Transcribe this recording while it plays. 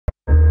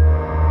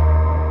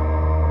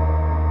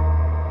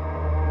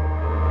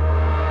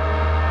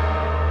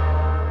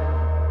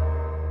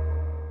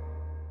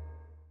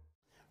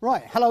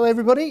Right, hello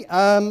everybody.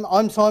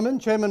 I'm Simon,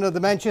 Chairman of the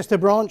Manchester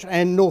branch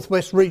and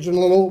Northwest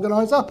Regional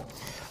Organiser.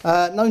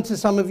 Known to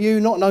some of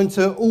you, not known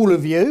to all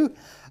of you.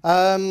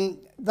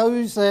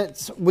 Those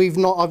that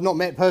I've not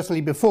met personally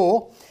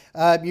before,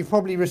 you've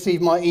probably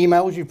received my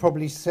emails, you've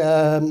probably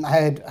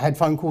had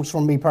phone calls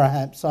from me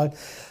perhaps. So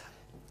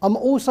I'm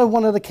also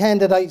one of the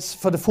candidates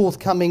for the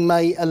forthcoming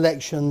May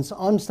elections.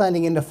 I'm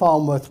standing in the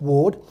Farnworth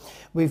ward.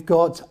 We've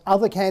got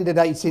other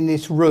candidates in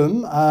this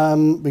room.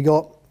 We've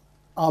got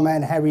our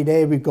man Harry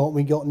there, we've got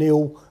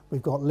Neil,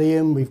 we've got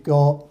Liam, we've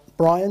got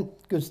Brian,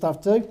 good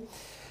stuff too.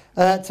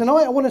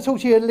 Tonight I want to talk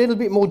to you a little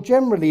bit more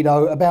generally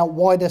though about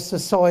wider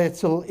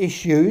societal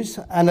issues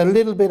and a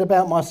little bit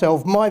about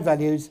myself, my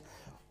values,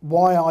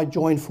 why I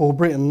joined For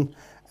Britain,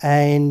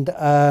 and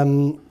I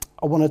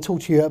want to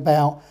talk to you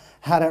about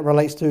how that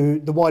relates to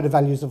the wider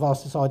values of our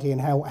society and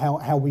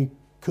how we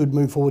could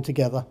move forward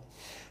together.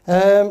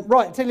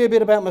 Right, tell you a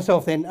bit about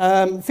myself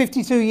then.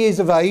 52 years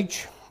of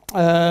age.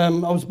 I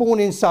was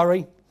born in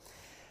Surrey.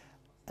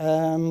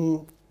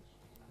 How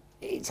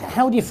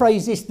do you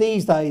phrase this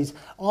these days?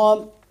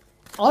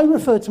 I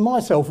refer to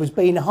myself as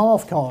being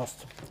half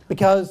caste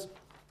because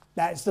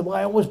that's the way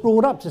I was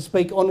brought up, to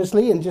speak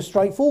honestly and just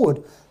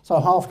straightforward. So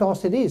half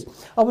caste it is.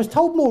 I was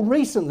told more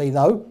recently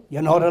though,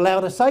 you're not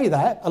allowed to say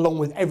that, along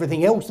with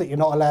everything else that you're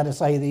not allowed to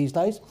say these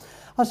days.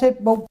 I said,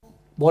 well,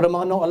 what am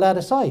I not allowed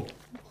to say?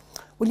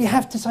 Well, you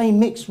have to say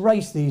mixed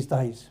race these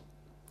days.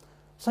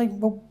 Say,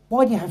 well,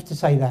 why do you have to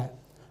say that?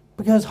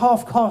 Because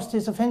half caste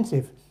is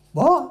offensive.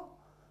 What?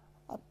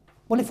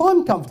 Well, if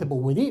I'm comfortable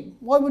with it,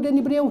 why would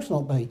anybody else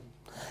not be?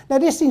 Now,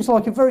 this seems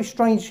like a very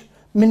strange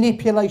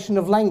manipulation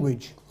of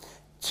language.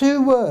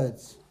 Two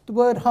words, the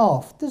word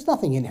half, there's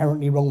nothing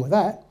inherently wrong with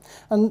that.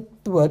 And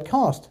the word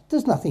caste,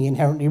 there's nothing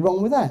inherently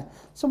wrong with that.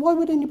 So why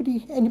would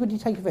anybody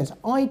take offence?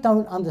 I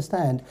don't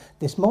understand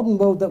this modern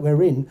world that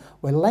we're in,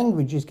 where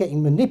language is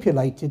getting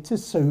manipulated to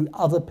suit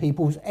other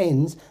people's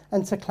ends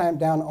and to clamp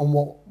down on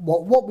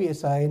what we are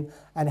saying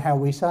and how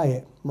we say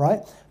it, right?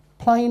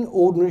 Plain,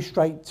 ordinary,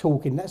 straight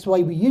talking. That's the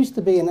way we used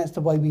to be and that's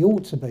the way we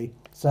ought to be.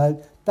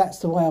 So that's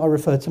the way I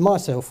refer to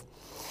myself.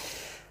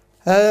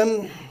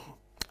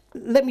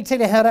 Let me tell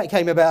you how that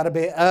came about a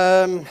bit.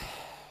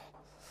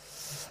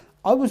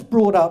 I was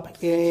brought up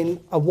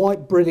in a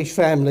white British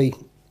family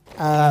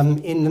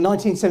in the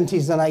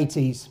 1970s and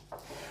 80s.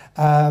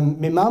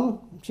 My mum,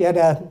 she had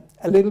a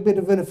little bit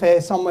of an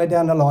affair somewhere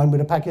down the line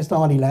with a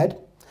Pakistani lad.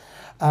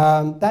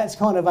 That's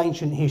kind of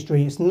ancient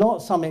history. It's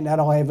not something that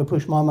I ever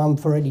pushed my mum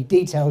for any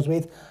details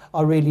with.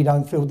 I really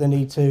don't feel the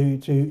need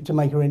to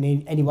make her in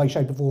any way,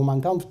 shape or form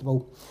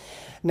uncomfortable.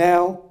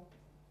 Now,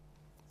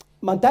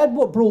 my dad,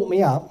 what brought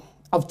me up,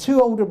 I've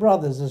two older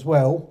brothers as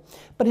well,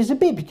 but it's a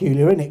bit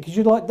peculiar, isn't it? Because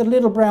you're like the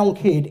little brown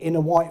kid in a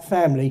white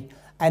family,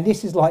 and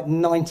this is like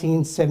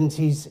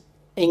 1970s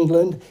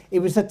England. It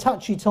was a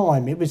touchy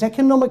time. It was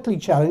economically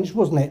challenged,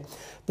 wasn't it?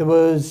 There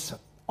was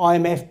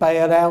IMF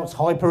bailouts,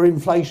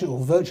 hyperinflation,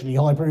 or virtually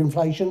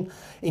hyperinflation,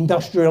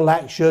 industrial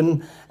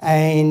action,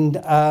 and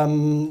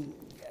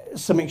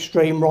some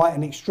extreme right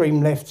and extreme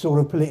left sort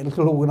of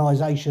political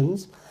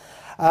organisations.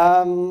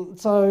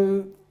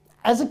 So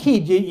as a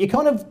kid, you're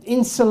kind of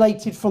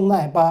insulated from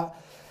that, but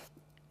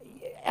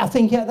I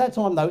think at that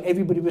time, though,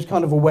 everybody was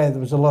kind of aware there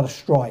was a lot of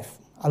strife,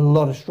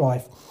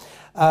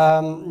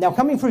 Now,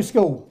 coming through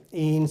school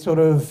in sort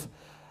of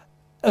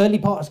early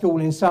part of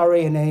school in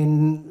Surrey and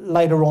then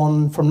later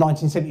on from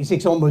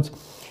 1976 onwards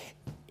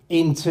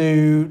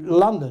into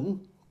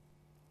London,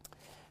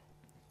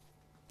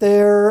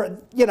 there,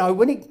 you know,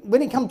 when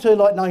it comes to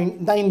like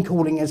name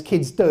calling as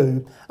kids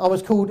do, I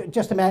was called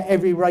just about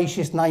every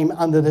racist name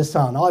under the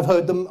sun. I've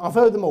heard them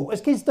all,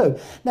 as kids do.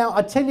 Now,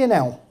 I tell you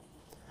now,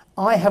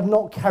 I have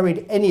not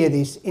carried any of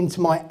this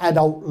into my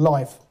adult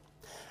life.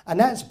 And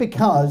that's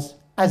because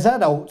as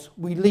adults,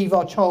 we leave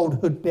our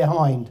childhood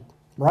behind,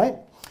 right?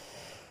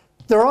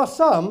 There are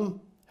some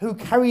who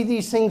carry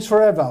these things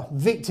forever,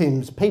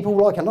 victims, people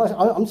like, and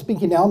I'm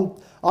speaking now,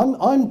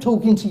 I'm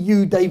talking to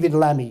you, David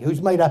Lammy,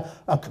 who's made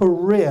a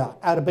career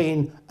out of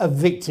being a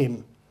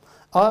victim.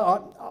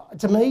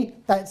 To me,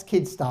 that's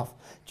kid stuff.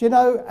 Do you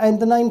know, and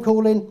the name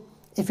calling,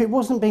 if it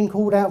wasn't being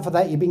called out for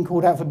that, you've been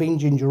called out for being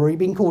ginger or you've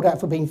been called out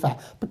for being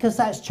fat, because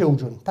that's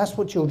children. That's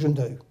what children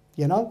do,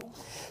 you know?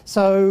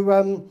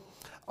 So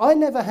I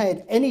never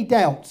had any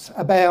doubts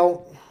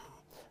about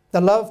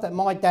the love that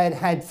my dad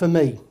had for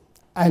me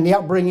and the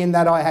upbringing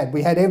that I had.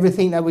 We had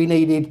everything that we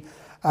needed,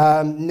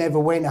 never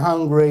went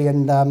hungry,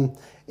 and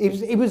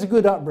it was a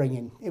good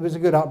upbringing. It was a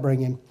good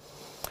upbringing.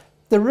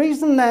 The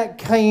reason that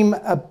came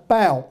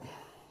about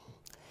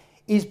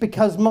is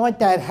because my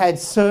dad had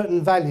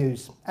certain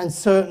values and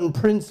certain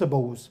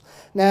principles.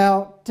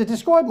 Now, to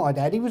describe my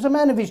dad, he was a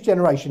man of his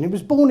generation. He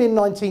was born in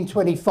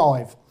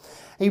 1925.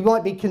 He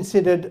might be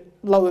considered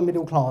lower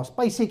middle class,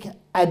 basic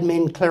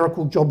admin,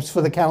 clerical jobs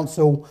for the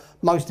council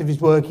most of his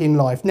working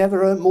life.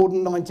 Never earned more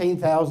than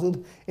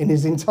 19,000 in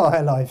his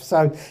entire life.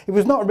 So he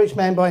was not a rich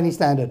man by any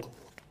standard.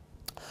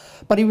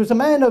 But he was a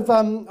man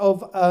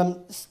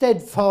of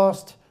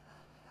steadfast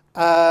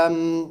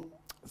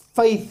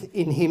faith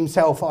in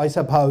himself, I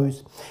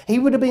suppose. He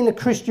would have been a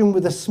Christian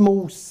with a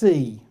small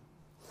c.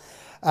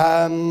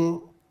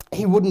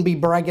 He wouldn't be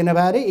bragging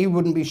about it. He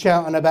wouldn't be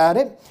shouting about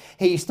it.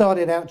 He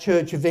started out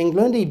Church of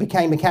England. He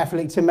became a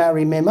Catholic to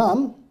marry my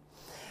mum.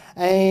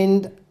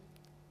 And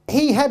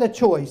he had a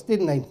choice,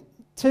 didn't he?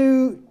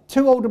 Two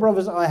older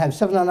brothers I have,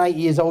 7 and 8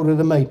 years older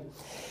than me.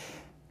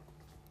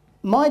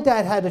 My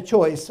dad had a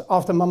choice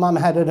after my mum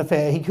had an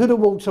affair. He could have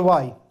walked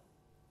away,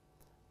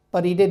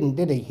 but he didn't,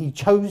 did he? He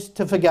chose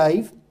to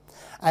forgive,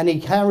 and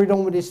he carried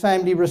on with his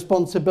family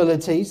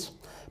responsibilities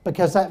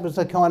because that was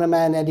the kind of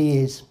man that he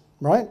is,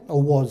 right?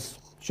 Or was,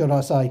 should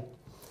I say.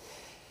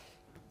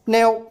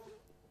 Now,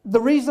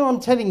 the reason I'm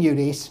telling you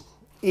this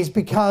is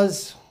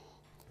because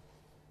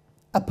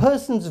a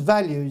person's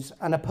values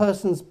and a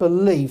person's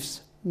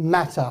beliefs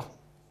matter.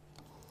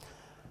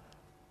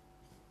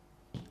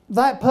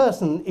 That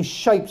person is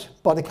shaped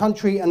by the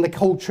country and the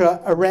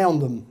culture around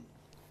them.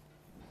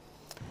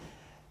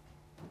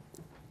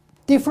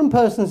 Different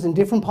persons in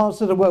different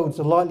parts of the world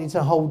are likely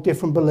to hold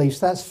different beliefs.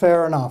 That's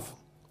fair enough.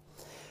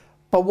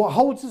 But what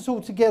holds us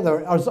all together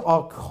is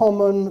our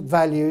common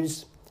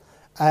values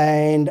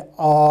and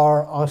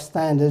our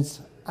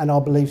standards and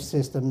our belief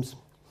systems.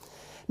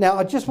 Now,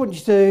 I just want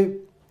you to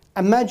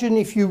imagine,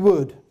 if you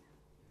would,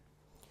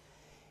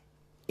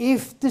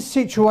 if the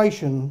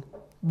situation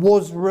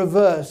was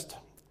reversed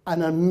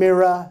and a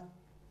mirror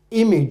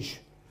image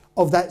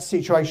of that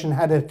situation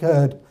had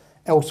occurred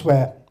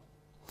elsewhere.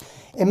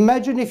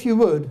 Imagine, if you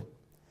would,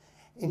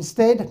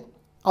 instead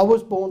I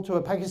was born to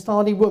a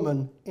Pakistani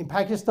woman in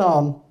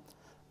Pakistan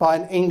by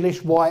an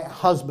English white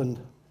husband.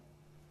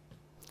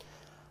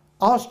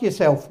 Ask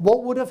yourself,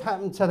 what would have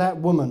happened to that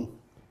woman?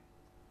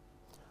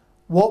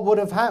 What would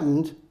have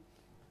happened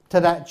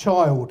to that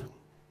child?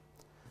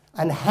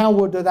 And how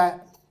would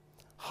that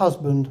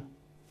husband,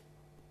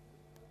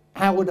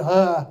 how would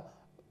her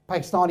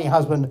Pakistani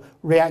husband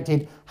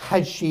reacted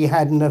had she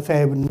had an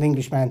affair with an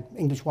English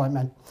white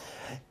man?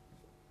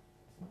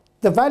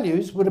 The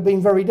values would have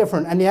been very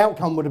different and the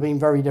outcome would have been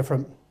very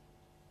different.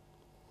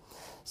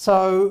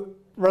 So,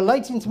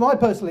 relating to my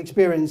personal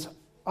experience,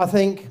 I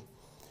think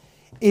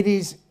it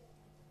is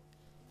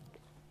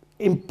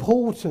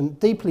important,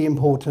 deeply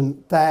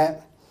important,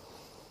 that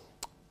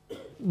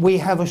we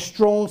have a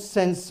strong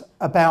sense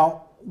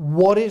about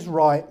what is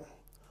right,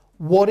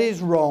 what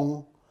is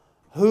wrong,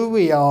 who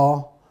we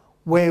are,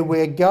 where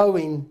we're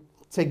going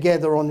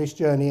together on this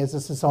journey as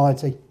a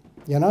society,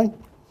 you know?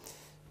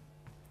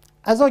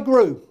 As I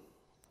grew,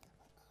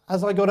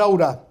 as I got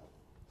older,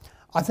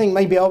 I think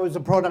maybe I was a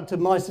product of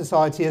my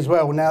society as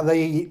well. Now,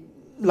 the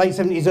late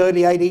 70s,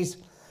 early 80s,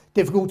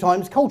 difficult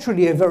times,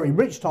 culturally a very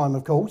rich time,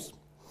 of course.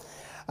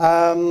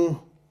 But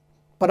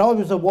I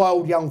was a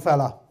wild young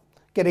fella,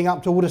 getting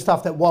up to all the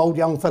stuff that wild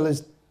young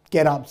fellas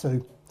get up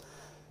to.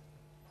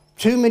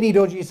 Too many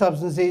dodgy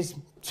substances,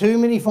 too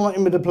many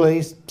fighting with the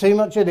police, too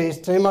much of this,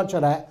 too much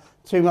of that,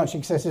 too much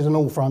excesses on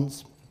all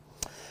fronts.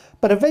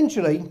 But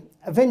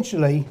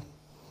eventually,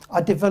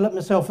 I developed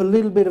myself a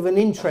little bit of an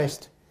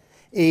interest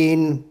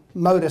in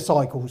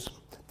motorcycles.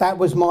 That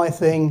was my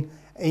thing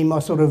in my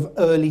sort of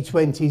early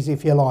 20s,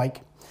 if you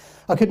like.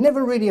 I could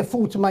never really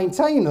afford to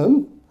maintain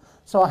them,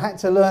 so I had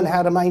to learn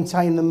how to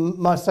maintain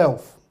them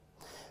myself.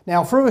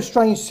 Now, through a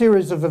strange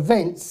series of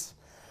events,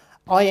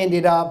 I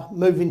ended up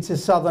moving to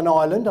Southern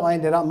Ireland. I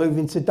ended up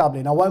moving to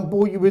Dublin. I won't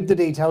bore you with the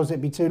details,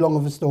 it'd be too long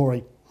of a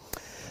story.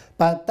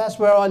 But that's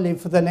where I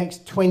lived for the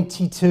next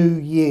 22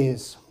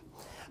 years.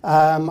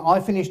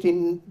 I finished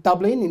in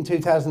Dublin in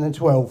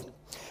 2012.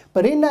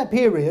 But in that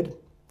period,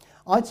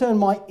 I turned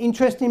my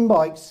interest in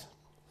bikes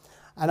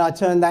and I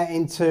turned that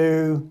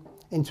into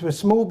a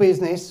small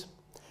business,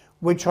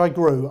 which I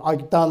grew.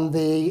 I'd done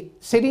the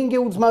City and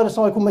Guilds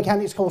Motorcycle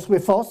Mechanics course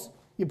with Foss.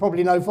 You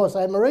probably know Foss,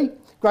 Anne-Marie.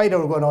 Great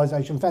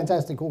organisation,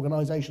 fantastic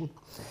organisation.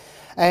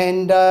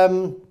 And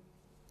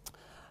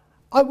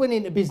I went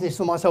into business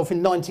for myself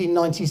in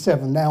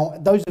 1997. Now,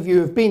 those of you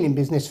who have been in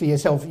business for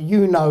yourself,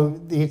 you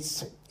know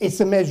it's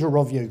a measure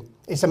of you.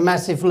 It's a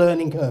massive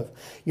learning curve.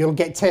 You'll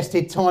get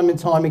tested time and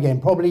time again,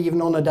 probably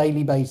even on a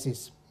daily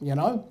basis, you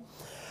know.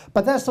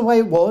 But that's the way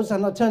it was,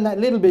 and I turned that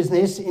little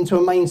business into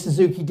a main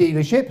Suzuki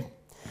dealership.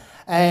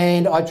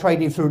 And I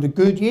traded through the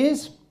good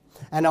years,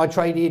 and I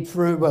traded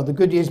through, well, the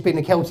good years being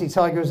the Celtic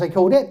Tiger, as they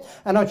called it,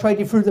 and I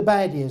traded through the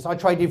bad years. I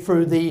traded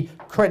through the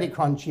credit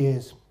crunch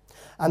years.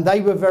 And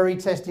they were very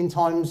testing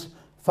times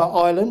for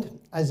Ireland,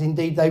 as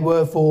indeed they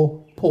were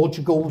for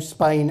Portugal,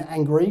 Spain,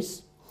 and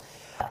Greece.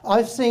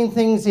 I've seen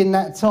things in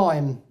that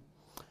time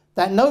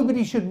that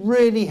nobody should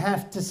really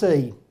have to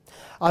see.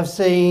 I've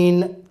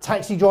seen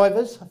taxi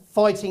drivers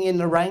fighting in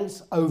the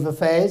ranks over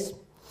fares.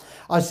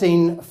 I've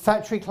seen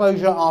factory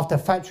closure after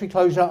factory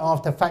closure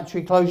after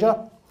factory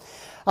closure.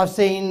 I've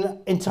seen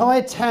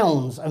entire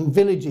towns and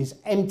villages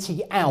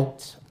empty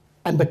out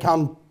and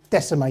become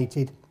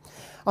decimated.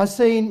 I've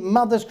seen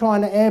mothers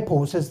crying at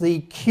airports as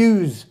the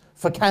queues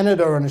for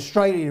Canada and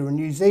Australia and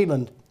New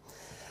Zealand.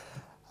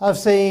 I've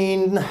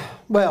seen,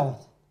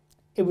 well,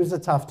 it was a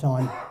tough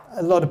time.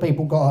 A lot of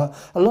people got hurt.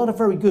 A lot of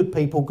very good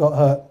people got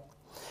hurt.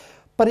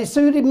 But it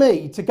suited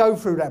me to go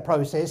through that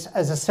process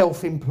as a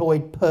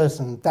self-employed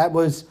person.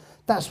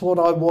 That's what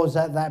I was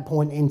at that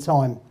point in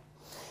time.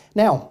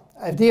 Now,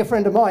 a dear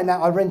friend of mine that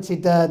I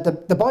rented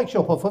the bike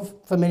shop off of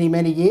for many,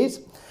 many years,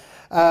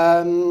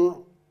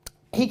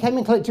 he came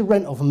and collected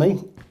rent off of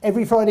me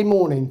every Friday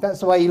morning. That's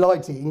the way he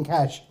liked it, in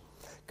cash.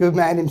 Good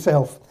man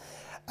himself.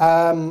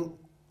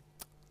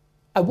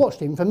 I watched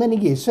him for many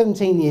years,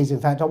 17 years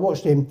in fact. I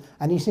watched him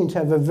and he seemed to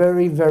have a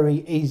very,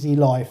 very easy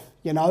life,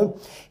 you know.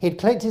 He'd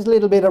collect his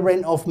little bit of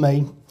rent off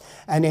me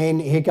and then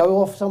he'd go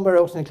off somewhere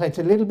else and collect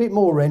a little bit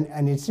more rent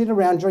and he'd sit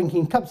around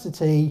drinking cups of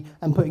tea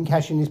and putting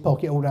cash in his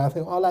pocket all day. I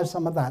thought, I'll have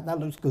some of that. That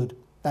looks good.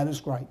 That looks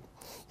great,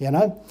 you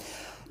know.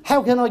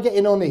 How can I get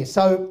in on this?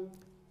 So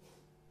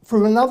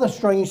through another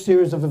strange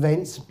series of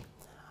events,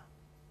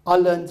 I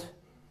learned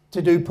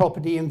to do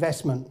property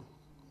investment.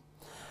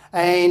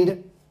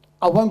 And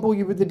I won't bore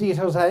you with the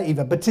details of that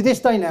either, but to this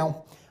day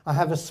now, I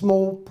have a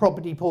small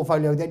property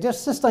portfolio that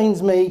just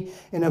sustains me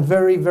in a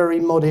very, very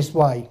modest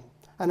way.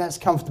 And that's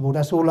comfortable,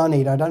 that's all I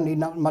need. I don't need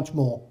much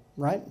more,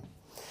 right?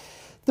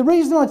 The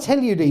reason I tell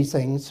you these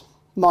things,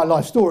 my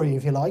life story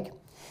if you like,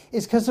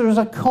 is because there is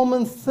a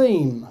common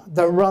theme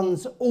that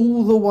runs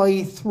all the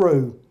way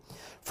through.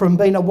 From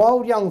being a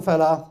wild young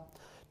fella,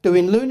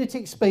 doing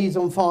lunatic speeds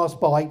on fast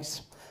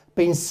bikes,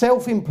 being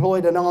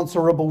self-employed and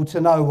answerable to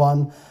no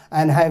one,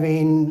 and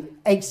having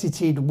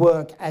exited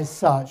work as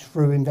such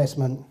through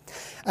investment.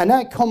 And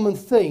that common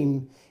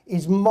theme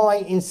is my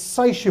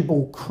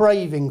insatiable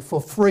craving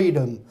for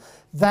freedom.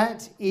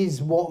 That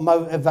is what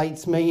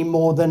motivates me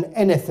more than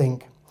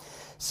anything.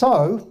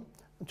 So,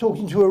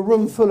 talking to a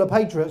room full of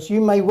patriots,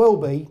 you may well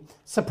be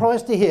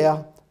surprised to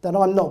hear that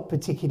I'm not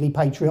particularly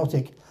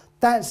patriotic.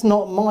 That's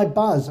not my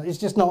buzz. It's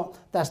just not,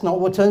 that's not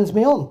what turns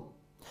me on.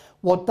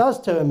 What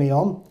does turn me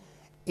on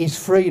is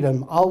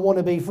freedom. I want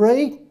to be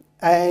free,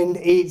 and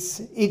it's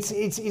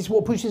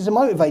what pushes and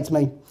motivates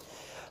me.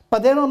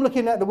 But then I'm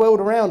looking at the world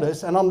around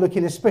us, and I'm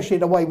looking especially at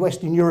the way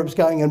Western Europe's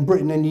going and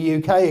Britain and the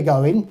UK are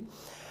going.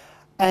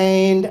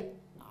 And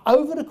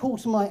over the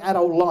course of my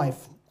adult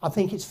life, I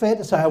think it's fair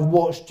to say I've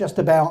watched just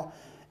about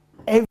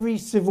every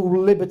civil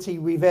liberty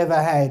we've ever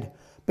had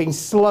being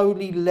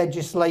slowly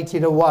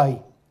legislated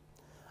away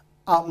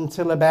up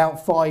until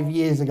about 5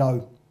 years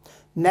ago.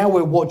 Now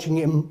we're watching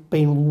it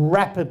being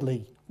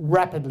rapidly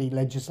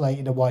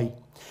legislated away.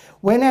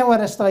 We're now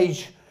at a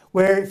stage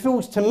where it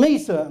feels to me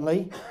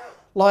certainly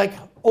like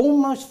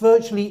almost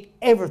virtually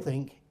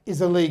everything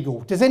is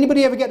illegal. Does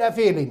anybody ever get that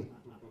feeling?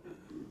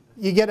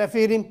 You get that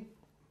feeling?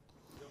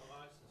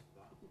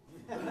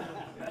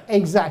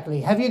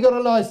 Exactly. Have you got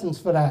a license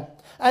for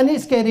that? And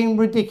it's getting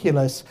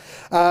ridiculous.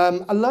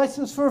 A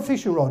license for a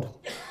fishing rod.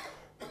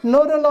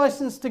 Not a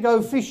license to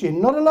go fishing.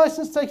 Not a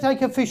license to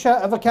take a fish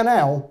out of a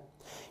canal.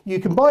 You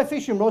can buy a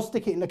fishing rod,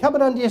 stick it in the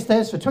cupboard under your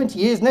stairs for 20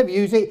 years, never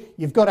use it.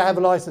 You've got to have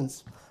a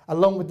license.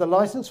 Along with the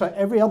license for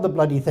every other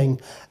bloody thing.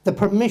 The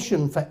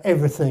permission for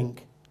everything.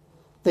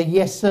 The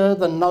yes sir,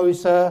 the no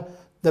sir,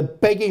 the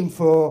begging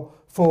for...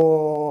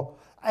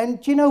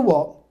 And do you know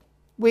what?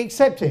 We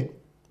accept it.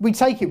 We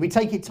take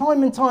it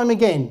time and time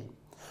again.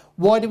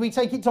 Why do we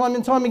take it time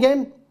and time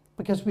again?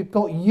 Because we've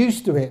got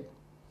used to it.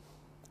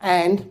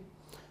 And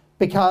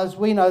because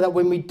we know that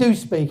when we do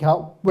speak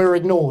up, we're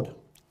ignored.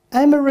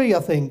 Anne-Marie, I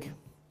think.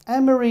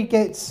 Anne-Marie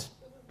gets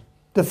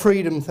the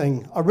freedom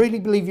thing. I really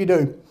believe you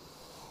do.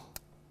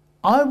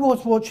 I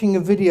was watching a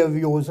video of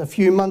yours a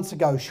few months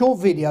ago, short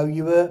video.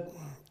 You were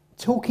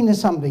talking to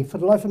somebody. For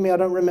the life of me, I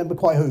don't remember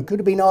quite who. Could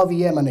have been Harvey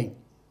Yemeni.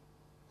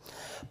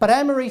 But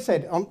Anne-Marie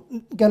said, I'm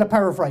going to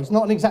paraphrase,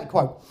 not an exact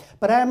quote,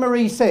 but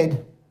Anne-Marie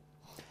said,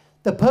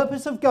 the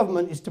purpose of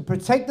government is to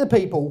protect the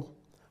people,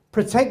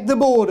 protect the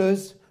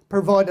borders,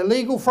 provide a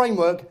legal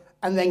framework,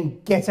 and then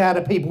get out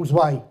of people's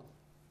way.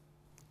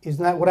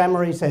 Isn't that what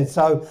Anne-Marie said?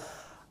 So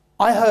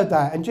I heard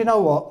that, and do you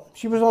know what?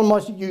 She was on my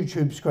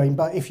YouTube screen,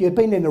 but if you'd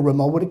been in the room,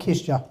 I would have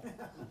kissed you.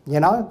 You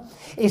know?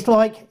 It's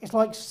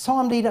like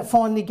somebody that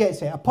finally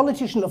gets it, a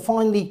politician that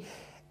finally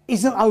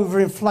isn't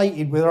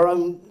overinflated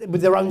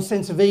with their own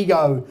sense of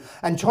ego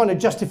and trying to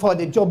justify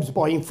their jobs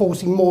by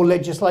enforcing more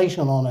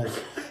legislation on us.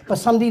 But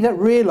somebody that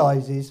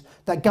realises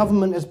that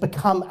government has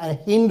become a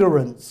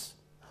hindrance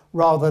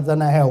rather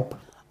than a help.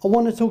 I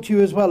want to talk to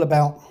you as well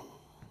about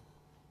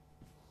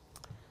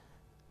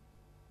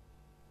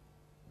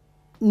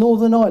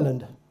Northern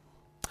Ireland.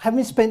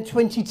 Having spent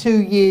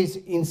 22 years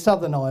in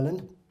Southern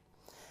Ireland,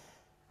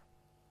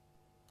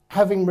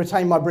 having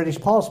retained my British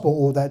passport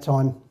all that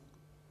time,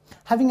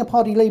 having a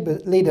party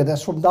leader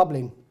that's from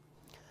Dublin.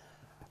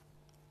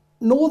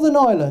 Northern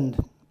Ireland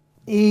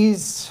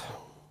is,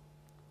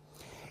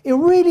 I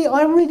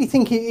really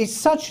think it is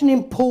such an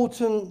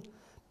important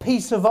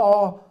piece of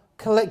our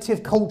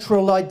collective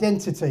cultural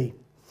identity.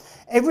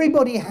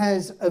 Everybody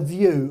has a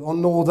view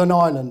on Northern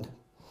Ireland.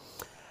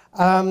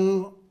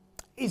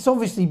 It's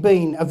obviously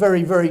been a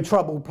very, very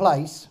troubled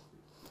place,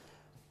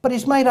 but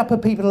it's made up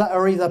of people that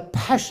are either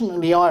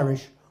passionately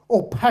Irish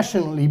or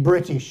passionately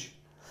British.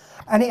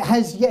 And it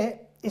has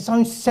yet its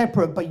own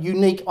separate but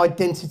unique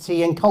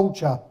identity and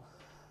culture.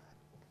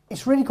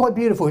 It's really quite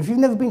beautiful. If you've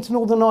never been to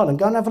Northern Ireland,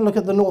 go and have a look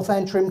at the North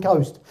Antrim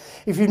coast.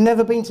 If you've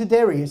never been to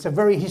Derry, it's a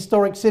very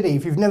historic city.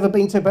 If you've never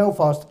been to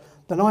Belfast,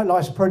 the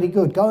nightlife's pretty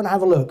good. Go and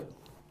have a look.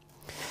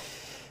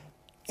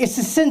 It's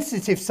a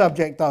sensitive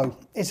subject, though.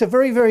 It's a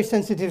very, very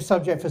sensitive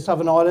subject for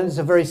Southern Ireland. It's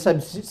a very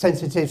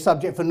sensitive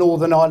subject for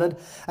Northern Ireland.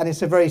 And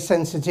it's a very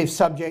sensitive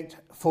subject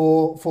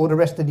for the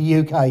rest of the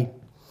UK.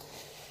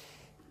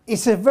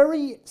 It's a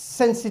very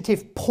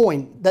sensitive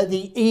point that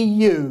the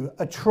EU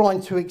are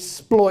trying to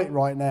exploit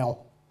right now,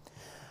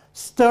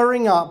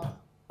 stirring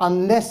up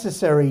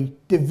unnecessary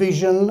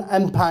division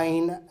and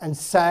pain and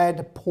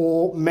sad,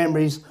 poor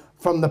memories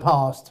from the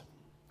past.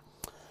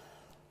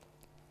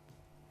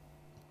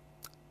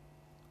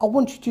 I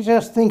want you to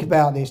just think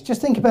about this.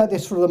 Just think about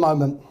this for a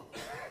moment.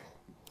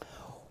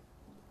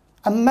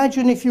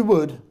 Imagine, if you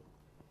would,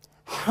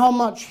 how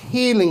much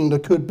healing there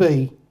could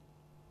be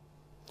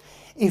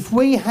if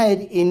we had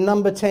in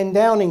number 10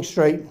 Downing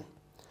Street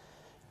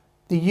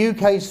the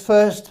UK's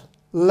first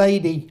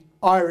lady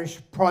Irish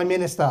Prime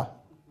Minister.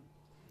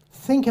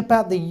 Think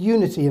about the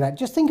unity of that.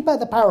 Just think about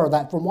the power of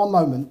that for one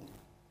moment.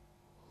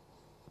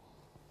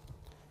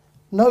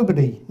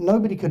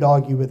 Nobody could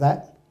argue with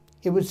that.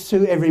 It would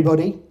suit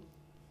everybody.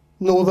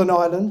 Northern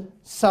Ireland,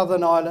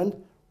 Southern Ireland,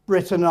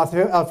 Britain, I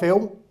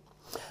feel.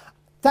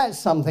 That's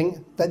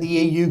something that the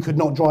EU could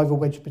not drive a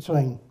wedge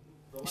between.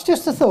 It's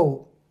just a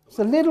thought. It's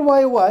a little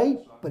way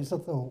away, but it's a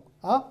thought.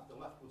 Huh? The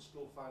left would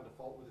still find a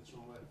fault with it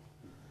somewhere.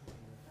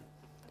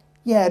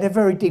 Yeah, they're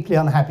very deeply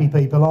unhappy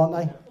people, aren't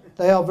they?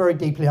 They are very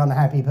deeply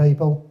unhappy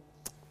people.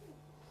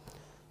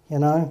 You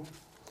know,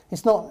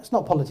 it's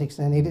not politics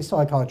they need, it's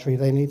psychiatry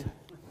they need.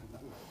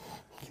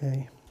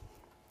 Okay.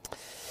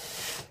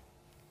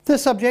 The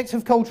subject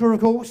of culture, of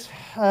course.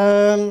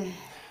 It's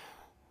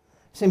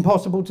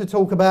impossible to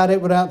talk about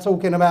it without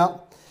talking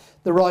about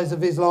the rise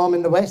of Islam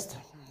in the West.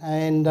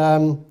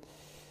 And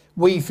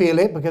we feel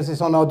it because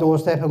it's on our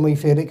doorstep, and we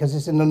feel it because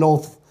it's in the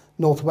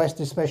northwest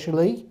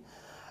especially.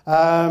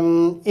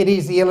 It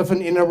is the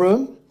elephant in the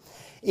room.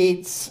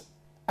 It's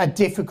a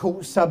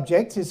difficult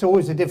subject. It's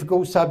always a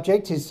difficult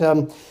subject. It's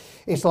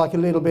like a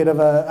little bit of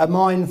a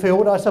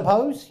minefield, I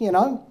suppose, you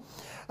know.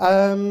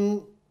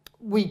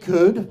 We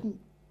could,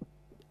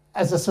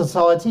 as a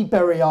society,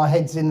 bury our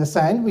heads in the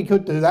sand. We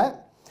could do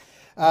that.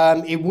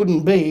 It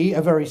wouldn't be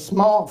a very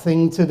smart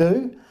thing to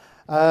do.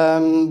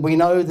 We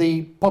know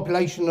the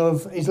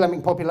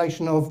Islamic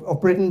population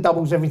of Britain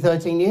doubles every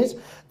 13 years.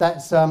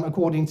 That's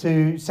according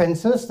to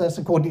census. That's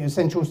according to the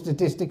Central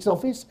Statistics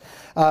Office.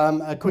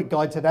 A quick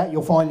guide to that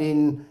you'll find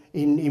in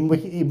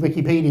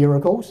Wikipedia,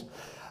 of course.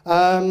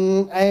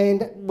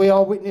 And we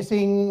are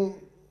witnessing,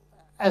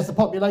 as the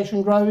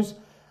population grows,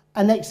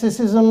 an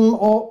exorcism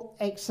or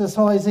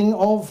exercising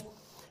of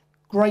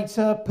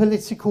greater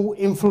political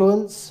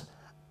influence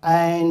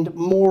and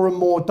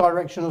more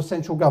direction of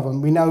central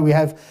government. We know we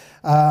have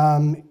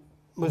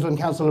Muslim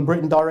Council of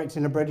Britain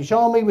directing the British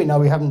Army. We know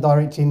we have them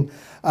directing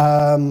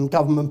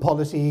government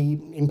policy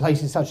in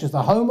places such as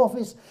the Home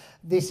Office.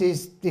 This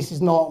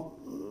is not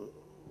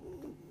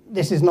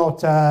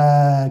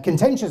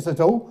contentious at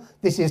all.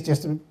 This is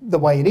just the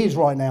way it is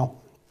right now.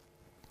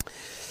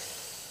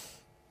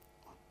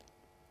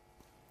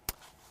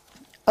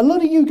 A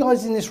lot of you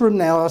guys in this room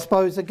now, I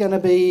suppose, are going to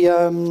be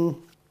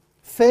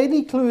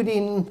fairly clued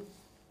in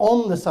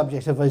on the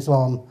subject of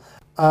Islam.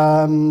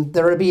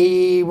 There will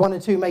be one or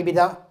two maybe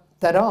that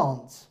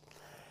aren't.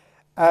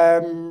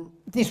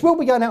 This will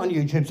be going out on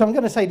YouTube, so I'm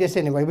going to say this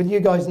anyway, whether you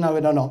guys know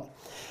it or not.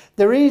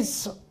 There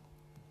is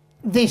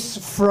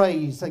this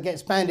phrase that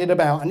gets bandied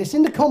about, and it's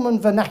in the common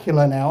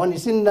vernacular now, and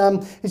it's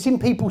in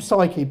people's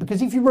psyche,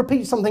 because if you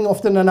repeat something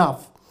often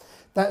enough,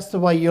 that's the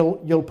way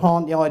you'll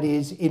plant the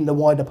ideas in the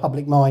wider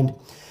public mind.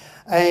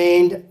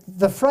 And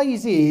the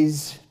phrase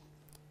is,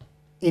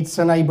 it's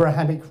an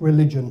Abrahamic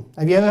religion.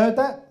 Have you ever heard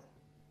that?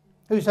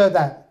 Who's heard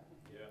that?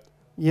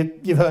 Yeah.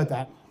 You've heard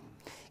that.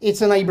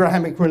 It's an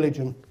Abrahamic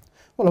religion.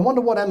 Well, I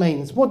wonder what that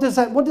means. What does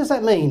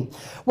that mean?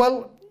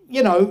 Well,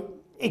 you know,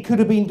 it could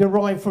have been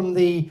derived from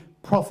the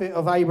prophet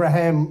of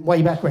Abraham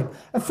way back when.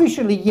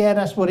 Officially, yeah,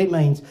 that's what it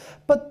means.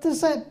 But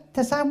is that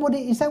what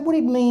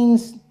it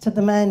means to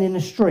the man in the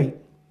street?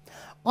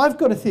 I've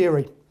got a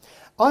theory.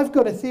 I've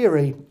got a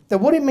theory that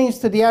what it means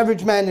to the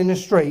average man in the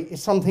street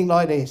is something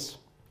like this.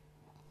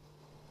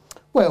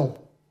 Well,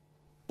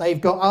 they've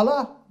got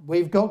Allah,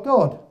 we've got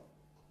God.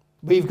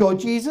 We've got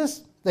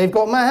Jesus, they've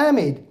got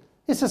Muhammad.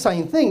 It's the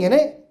same thing, isn't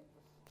it?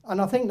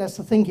 And I think that's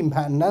the thinking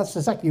pattern. That's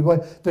exactly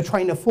where the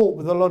train of thought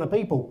with a lot of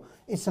people.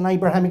 It's an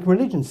Abrahamic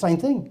religion, same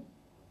thing.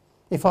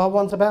 If our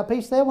one's about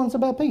peace, their one's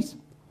about peace.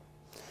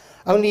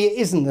 Only it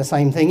isn't the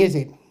same thing, is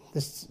it?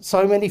 There's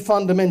so many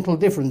fundamental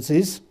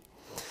differences.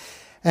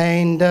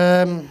 And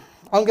I'm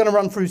going to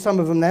run through some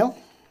of them now.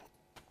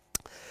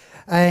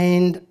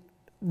 And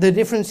the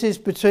differences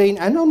between,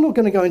 and I'm not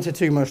going to go into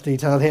too much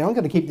detail here, I'm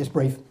going to keep this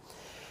brief.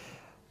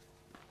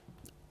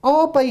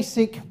 Our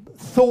basic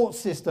thought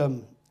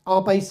system,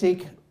 our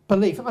basic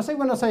belief,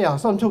 when I say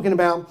us, I'm talking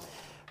about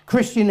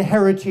Christian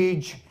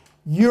heritage,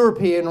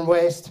 European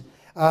West,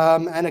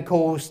 and of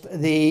course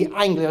the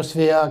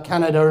Anglosphere,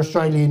 Canada,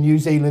 Australia, New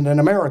Zealand and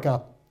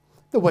America,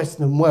 the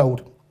Western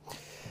world.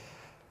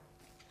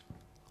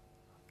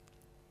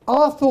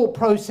 Our thought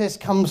process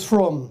comes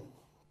from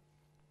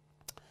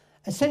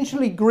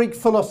essentially Greek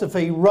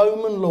philosophy,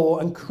 Roman law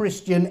and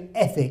Christian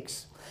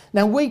ethics.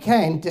 Now we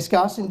can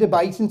discuss and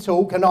debate and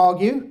talk and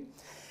argue,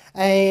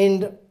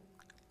 and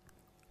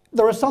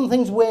there are some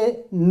things we're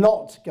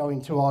not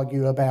going to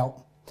argue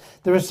about.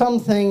 There are some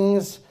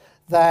things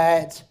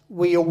that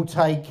we all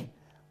take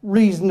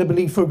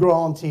reasonably for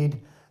granted,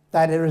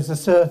 that there is a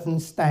certain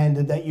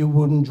standard that you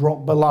wouldn't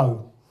drop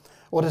below,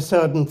 or there's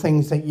certain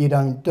things that you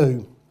don't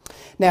do.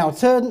 Now,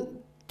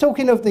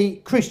 talking of the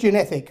Christian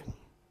ethic,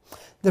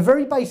 the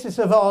very basis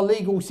of our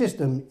legal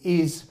system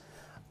is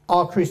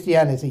our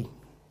Christianity.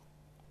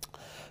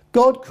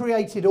 God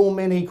created all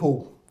men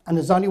equal, and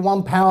there's only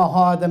one power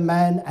higher than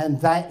man, and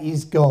that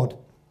is God.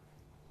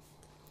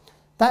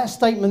 That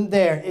statement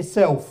there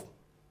itself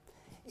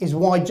is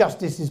why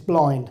justice is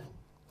blind.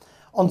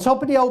 On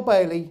top of the Old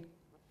Bailey,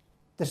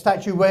 the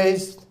statue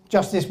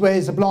justice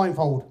wears a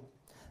blindfold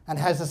and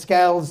has the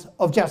scales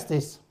of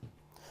justice.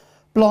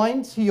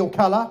 Blind to your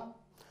colour,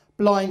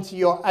 blind to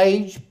your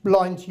age,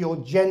 blind to your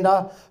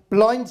gender,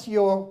 blind to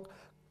your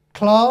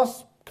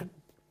class,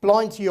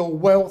 blind to your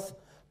wealth,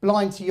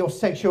 blind to your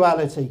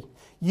sexuality.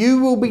 You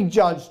will be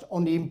judged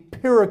on the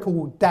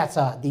empirical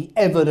data, the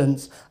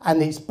evidence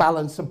and its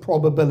balance of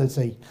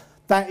probability.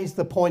 That is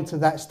the point of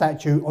that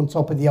statue on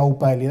top of the Old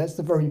Bailey. That's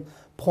the very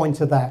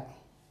point of that.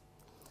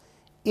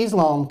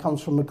 Islam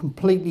comes from a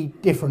completely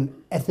different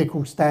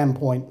ethical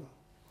standpoint.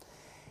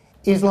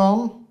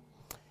 Islam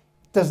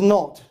does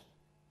not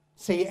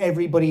see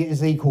everybody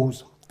as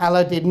equals.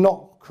 Allah did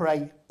not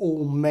create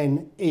all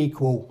men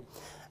equal.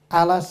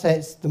 Allah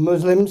sets the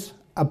Muslims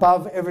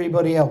above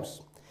everybody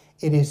else.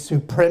 It is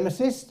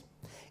supremacist,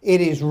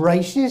 it is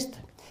racist,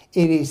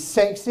 it is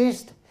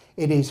sexist,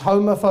 it is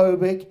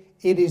homophobic,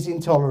 it is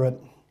intolerant.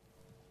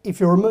 If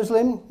you're a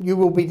Muslim, you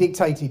will be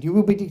dictated. You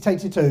will be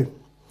dictated to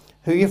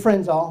who your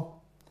friends are,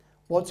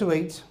 what to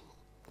eat,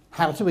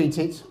 how to eat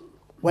it,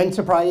 when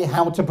to pray,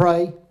 how to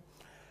pray,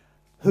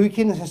 who you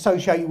can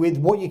associate with,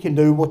 what you can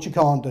do, what you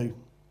can't do.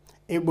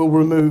 It will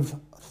remove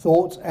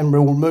thought and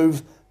will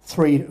remove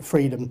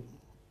freedom.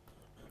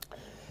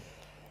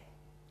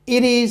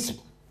 It is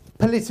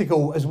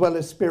political as well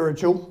as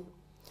spiritual.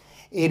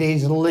 It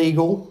is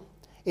legal.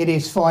 It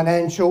is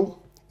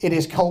financial. It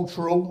is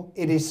cultural.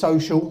 It is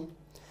social.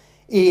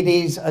 It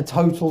is a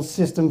total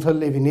system for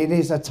living. It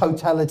is a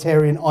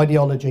totalitarian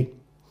ideology.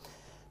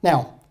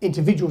 Now,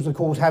 individuals, of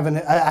course, have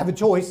a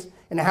choice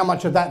in how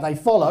much of that they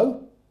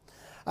follow.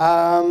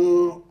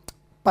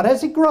 But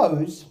as it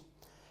grows,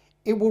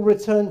 it will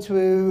return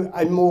to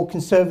a more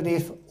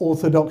conservative,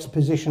 orthodox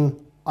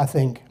position, I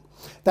think.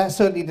 That's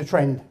certainly the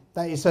trend.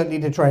 That is certainly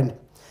the trend.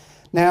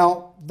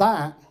 Now,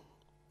 that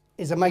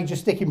is a major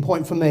sticking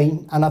point for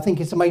me, and I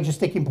think it's a major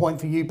sticking point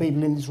for you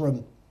people in this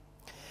room.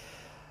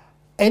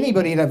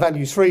 Anybody that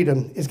values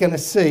freedom is going to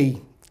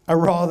see a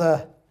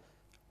rather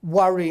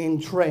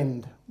worrying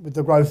trend with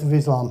the growth of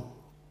Islam.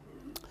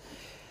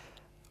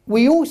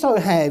 We also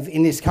have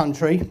in this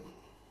country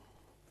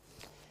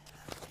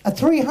a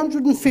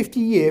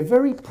 350-year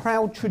very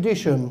proud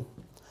tradition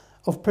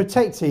of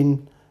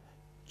protecting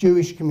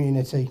Jewish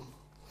community,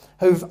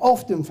 who've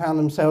often found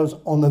themselves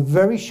on the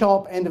very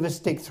sharp end of a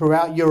stick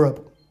throughout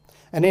Europe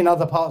and in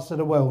other parts of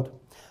the world.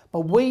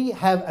 But we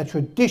have a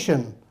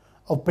tradition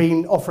of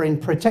offering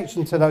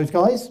protection to those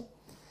guys.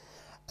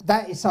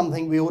 That is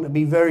something we ought to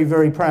be very,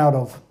 very proud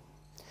of.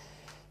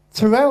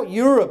 Throughout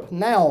Europe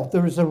now,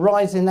 there is a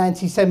rise in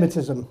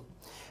anti-Semitism.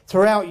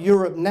 Throughout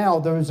Europe now,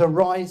 there is a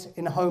rise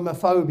in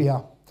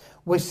homophobia.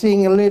 We're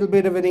seeing a little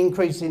bit of an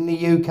increase in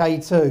the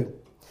UK too.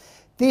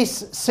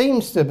 This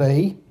seems to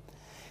be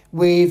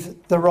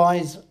with the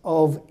rise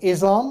of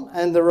Islam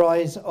and the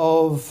rise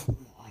of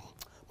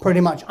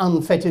pretty much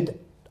unfettered,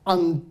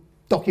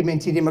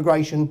 undocumented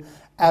immigration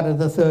out of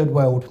the third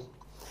world.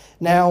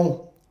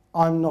 Now,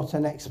 I'm not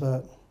an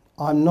expert.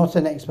 I'm not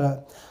an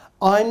expert.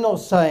 I'm not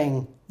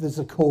saying there's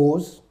a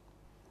cause.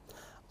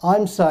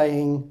 I'm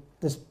saying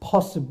there's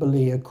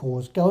possibly a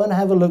cause. Go and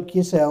have a look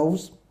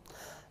yourselves.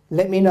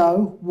 Let me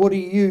know, what do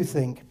you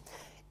think?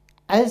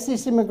 As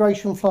this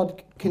immigration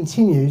flood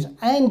continues,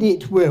 and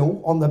it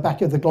will on the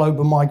back of the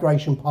Global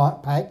Migration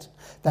Pact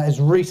that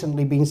has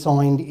recently been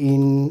signed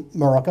in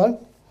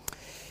Morocco,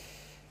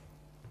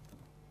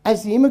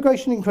 as the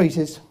immigration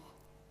increases,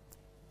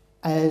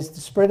 as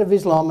the spread of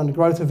Islam and the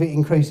growth of it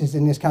increases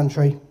in this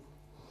country,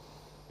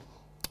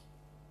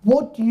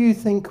 what do you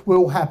think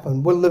will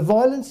happen? Will the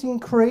violence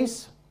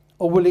increase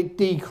or will it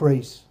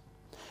decrease?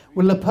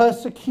 Will the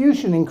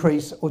persecution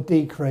increase or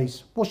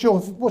decrease? What's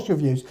your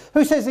views?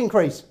 Who says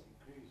increase?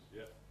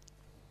 Yeah.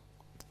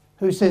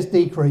 Who says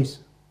decrease?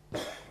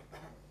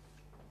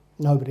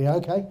 Nobody,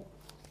 okay.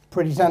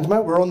 Pretty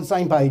tantamount, we're on the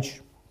same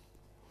page.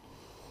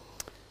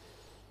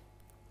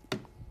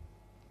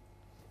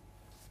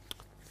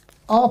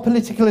 Our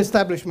political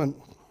establishment,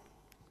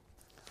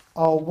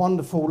 our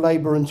wonderful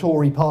Labour and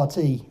Tory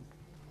party,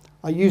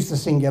 I use the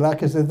singular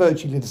because they're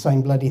virtually the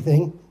same bloody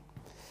thing.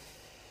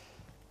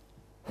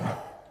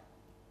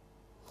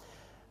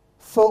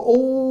 For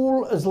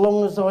all as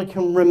long as I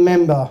can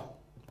remember,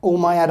 all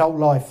my adult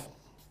life,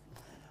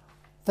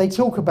 they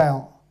talk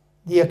about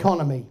the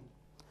economy.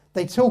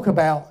 They talk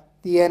about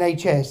the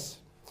NHS.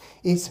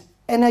 It's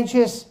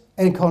NHS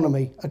and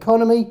economy.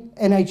 Economy,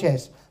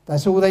 NHS.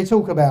 That's all they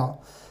talk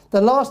about.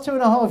 The last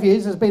 2.5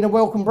 years has been a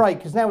welcome break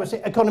because now it's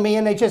economy,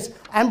 NHS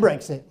and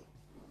Brexit.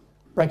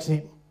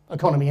 Brexit,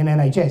 economy and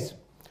NHS.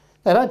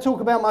 They don't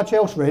talk about much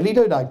else really,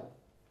 do they?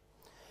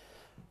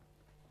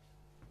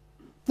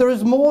 There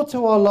is more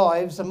to our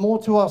lives and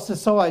more to our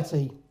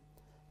society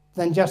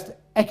than just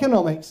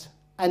economics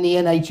and the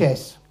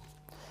NHS.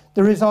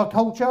 There is our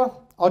culture,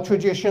 our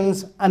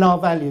traditions and our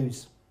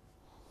values.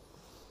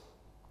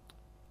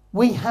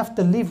 We have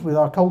to live with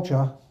our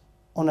culture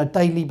on a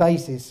daily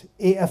basis.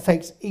 It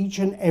affects each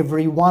and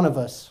every one of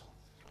us.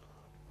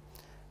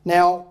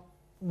 Now,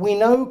 we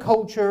know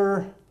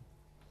culture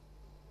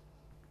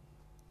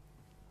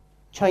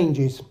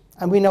changes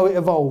and we know it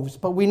evolves,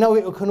 but we know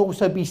it can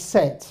also be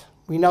set.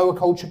 We know a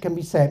culture can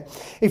be set.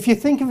 If you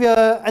think of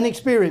an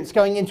experience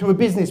going into a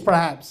business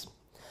perhaps,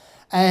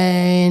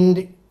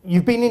 and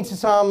you've been into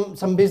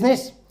some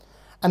business,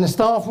 and the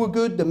staff were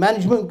good, the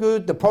management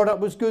good, the product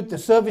was good, the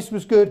service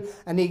was good,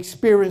 and the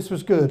experience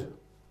was good.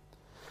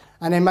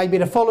 And then maybe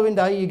the following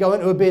day you go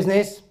into a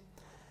business,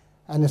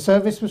 and the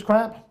service was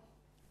crap,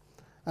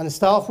 and the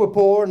staff were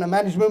poor, and the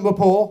management were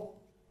poor,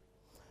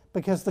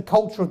 because the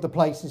culture of the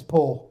place is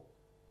poor.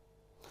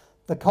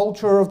 The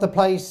culture of the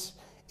place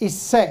is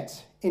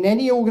set in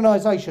any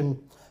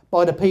organisation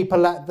by the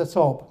people at the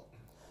top.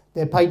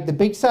 They're paid the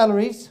big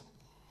salaries,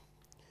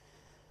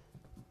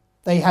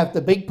 they have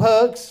the big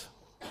perks,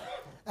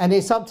 and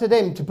it's up to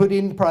them to put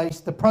in place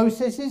the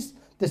processes,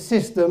 the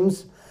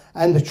systems,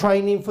 and the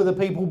training for the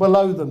people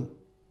below them.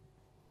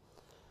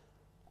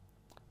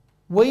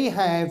 We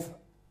have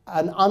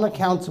an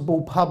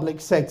unaccountable public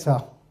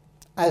sector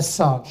as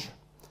such.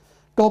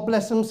 God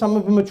bless them, some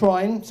of them are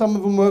trying, some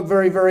of them work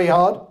very, very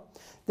hard.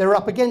 They're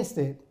up against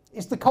it.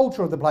 It's the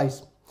culture of the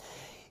place.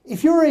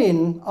 If you're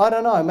in, I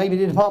don't know, maybe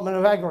the Department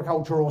of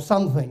Agriculture or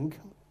something,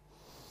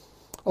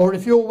 or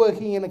if you're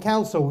working in a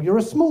council, you're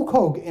a small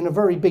cog in a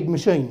very big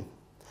machine.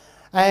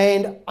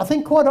 And I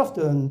think quite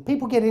often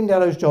people get into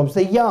those jobs,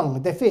 they're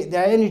young, they're fit,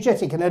 they're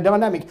energetic and they're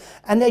dynamic,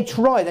 and they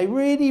try, they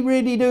really,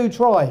 really do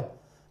try.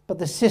 But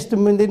the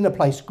system within the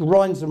place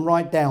grinds them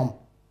right down.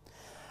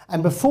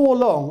 And before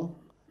long,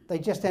 they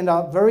just end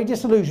up very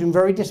disillusioned,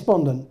 very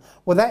despondent.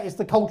 Well, that is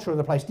the culture of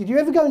the place. Did you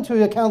ever go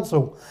into a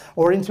council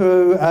or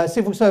into a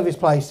civil service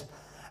place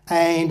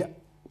and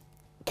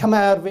come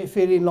out of it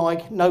feeling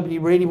like nobody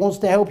really wants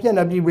to help you,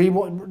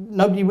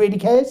 nobody really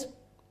cares,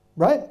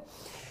 right?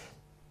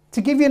 To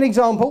give you an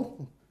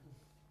example,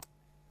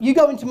 you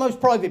go into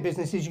most private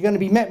businesses, you're going to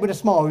be met with a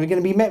smile, you're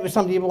going to be met with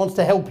somebody who wants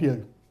to help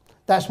you.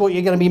 That's what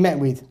you're going to be met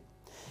with.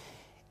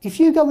 If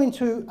you go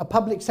into a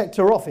public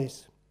sector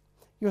office,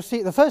 you'll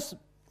see the first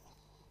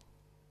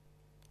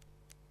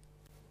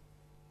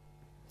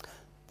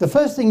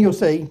thing you'll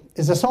see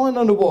is a sign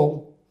on the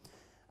wall,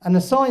 and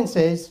the sign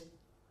says,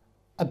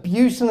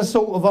 "Abuse and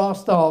assault of our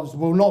staffs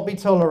will not be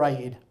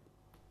tolerated."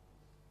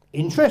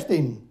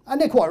 Interesting, and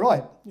they're quite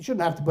right. You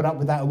shouldn't have to put up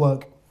with that at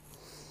work.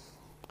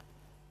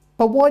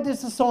 But why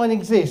does the sign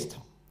exist?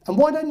 And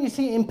why don't you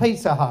see it in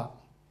Pizza Hut?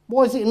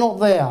 Why is it not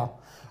there?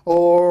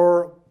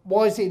 Or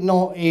why is it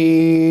not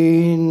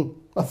in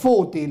a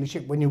Ford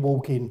dealership when you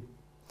walk in?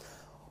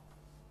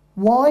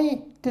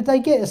 Why did they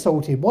get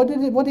assaulted? Why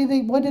did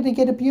they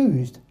get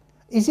abused?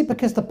 Is it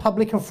because the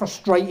public are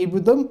frustrated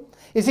with them?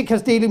 Is it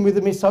because dealing with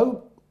them is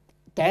so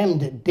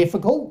damned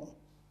difficult?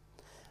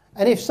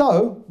 And if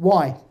so,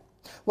 why?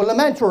 Well, the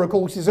mantra, of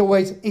course, is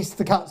always, it's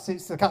the cuts,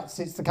 it's the cuts,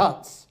 it's the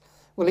cuts.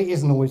 Well, it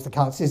isn't always the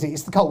cuts, is it?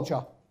 It's the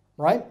culture,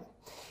 right?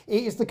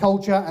 It is the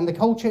culture, and the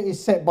culture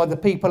is set by the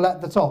people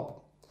at the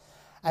top.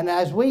 And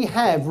as we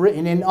have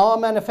written in our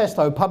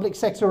manifesto, public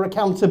sector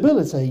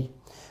accountability,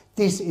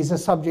 this is a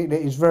subject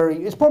that is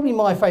it's probably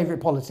my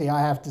favourite policy, I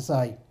have to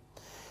say.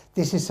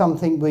 This is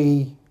something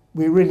we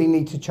really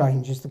need to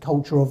change, is the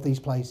culture of these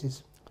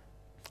places.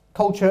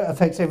 Culture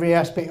affects every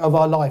aspect of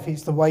our life.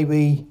 It's the way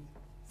we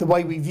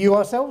view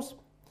ourselves,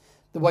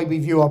 the way we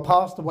view our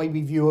past, the way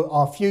we view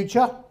our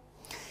future.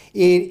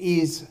 It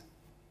is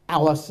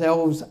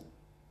ourselves,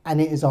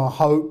 and it is our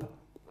hope,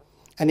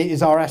 and it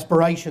is our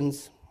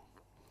aspirations.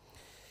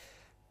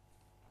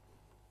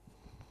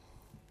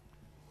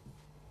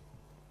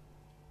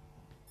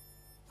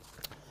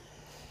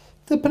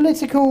 The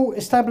political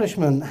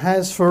establishment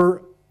has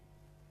for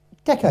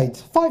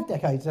decades, 5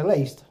 decades at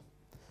least,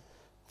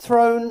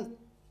 thrown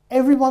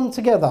everyone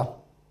together.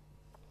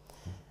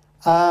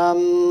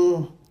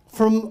 From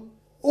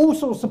all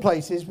sorts of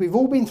places, we've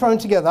all been thrown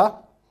together,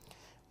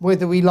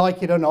 whether we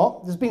like it or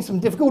not. There's been some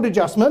difficult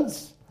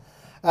adjustments.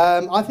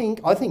 I think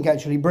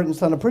actually Britain's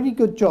done a pretty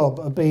good job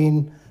of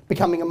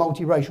becoming a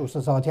multiracial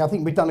society. I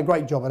think we've done a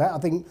great job of that. I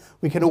think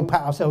we can all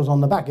pat ourselves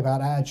on the back about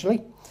that,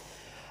 actually.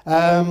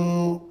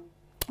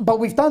 But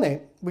we've done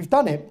it. We've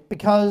done it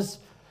because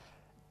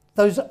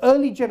those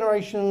early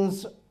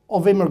generations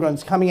of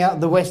immigrants coming out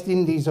of the West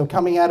Indies or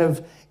coming out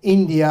of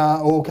India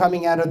or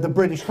coming out of the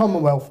British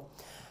Commonwealth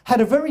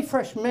had a very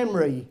fresh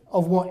memory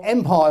of what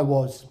empire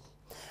was.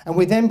 And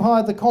with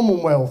empire, the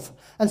Commonwealth.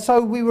 And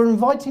so we were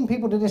inviting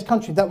people to this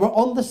country that were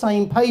on the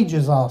same page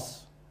as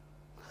us,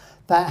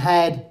 that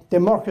had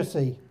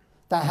democracy,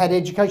 that had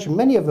education.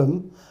 Many of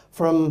them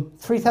from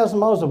 3,000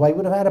 miles away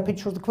would have had a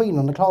picture of the Queen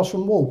on the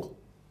classroom wall,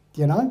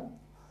 you know?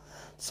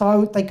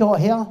 So they got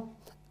here.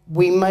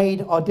 We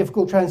made our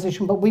difficult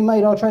transition, but we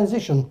made our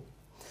transition.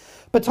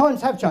 But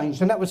times have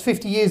changed, and that was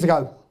 50 years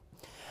ago.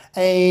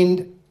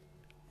 And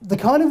the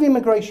kind of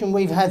immigration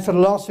we've had for the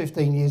last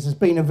 15 years has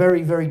been a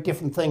very, very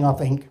different thing, I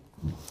think.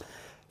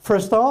 For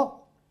a start,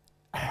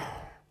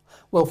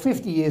 well,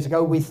 50 years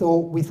ago, we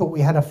thought we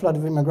had a flood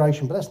of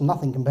immigration, but that's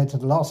nothing compared to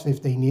the last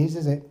 15 years,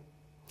 is it?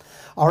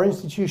 Our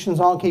institutions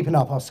aren't keeping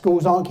up. Our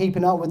schools aren't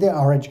keeping up with it.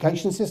 Our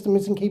education system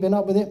isn't keeping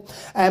up with it.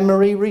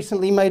 Anne-Marie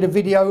recently made a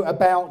video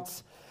about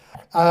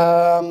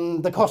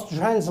the cost of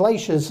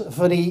translators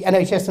for the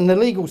NHS and the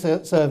legal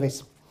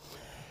service.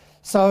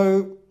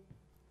 So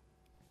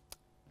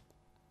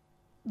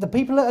the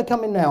people that are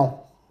coming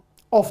now,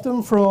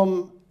 often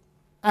from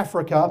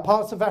Africa,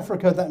 parts of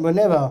Africa that were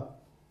never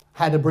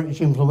had a British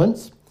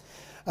influence,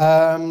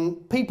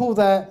 people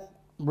that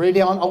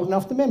really aren't old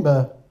enough to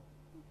remember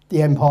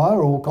the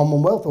Empire or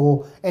Commonwealth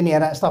or any of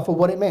that stuff or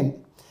what it meant.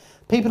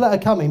 People that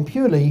are coming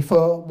purely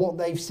for what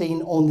they've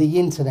seen on the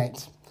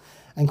internet.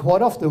 And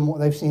quite often what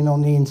they've seen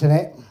on the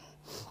internet,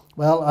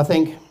 well, I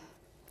think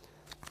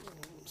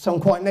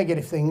some quite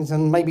negative things,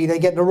 and maybe they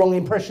get the wrong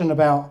impression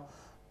about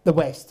the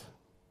West,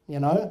 you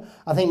know.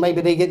 I think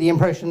maybe they get the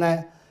impression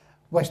that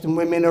Western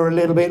women are a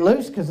little bit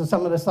loose because of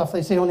some of the stuff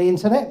they see on the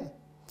internet.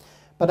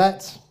 But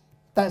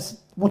that's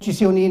what you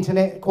see on the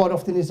internet quite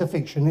often is a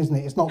fiction, isn't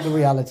it? It's not the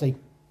reality.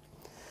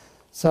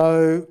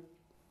 So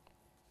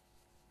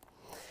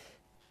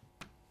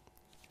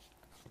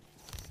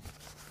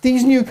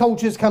these new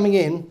cultures coming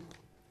in,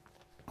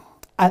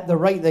 at the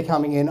rate they're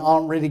coming in,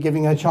 aren't really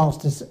giving a chance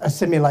to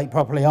assimilate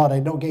properly, are they?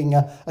 Not getting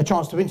a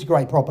chance to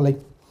integrate properly.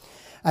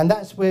 And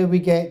that's where we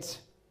get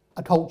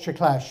a culture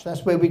clash.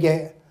 That's where we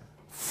get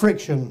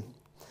friction.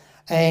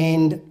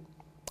 And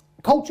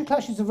culture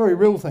clash is a very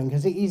real thing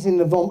because it is in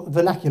the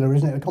vernacular,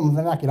 isn't it? The common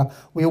vernacular.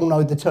 We all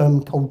know the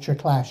term culture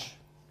clash.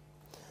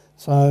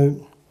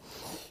 So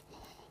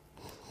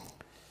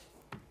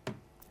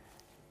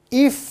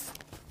if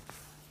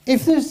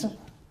there's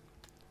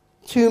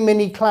too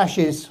many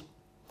clashes,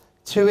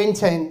 too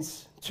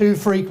intense, too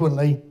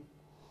frequently,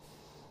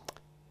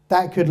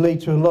 that could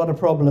lead to a lot of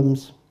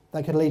problems.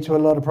 That could lead to a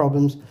lot of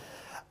problems.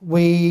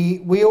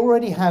 We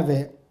already have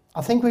it.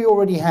 I think we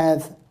already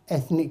have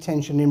ethnic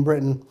tension in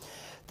Britain.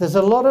 There's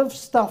a lot of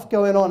stuff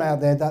going on out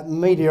there that the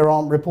media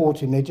aren't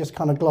reporting. They're just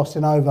kind of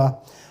glossing over.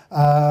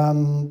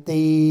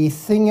 The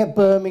thing at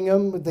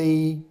Birmingham with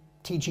the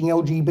teaching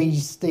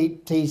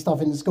LGBT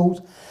stuff in the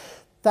schools,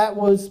 that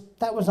was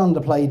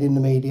underplayed in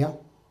the media.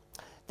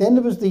 Then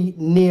there was the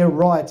near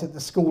riot at the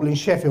school in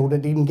Sheffield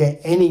that didn't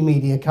get any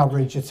media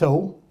coverage at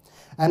all.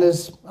 And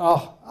there's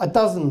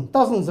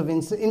dozens of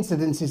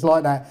incidences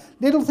like that.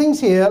 Little things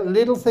here,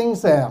 little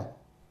things there.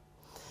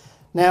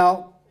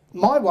 Now,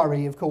 my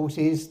worry, of course,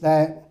 is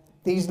that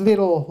these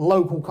little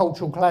local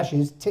cultural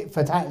clashes, tit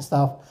for tat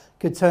stuff,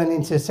 could turn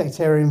into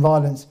sectarian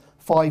violence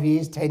 5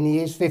 years, 10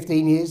 years,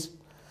 15 years.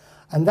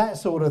 And that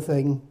sort of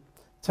thing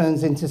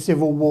turns into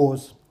civil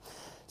wars.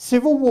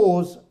 Civil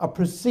wars are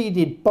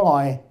preceded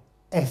by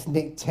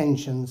ethnic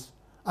tensions.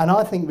 And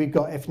I think we've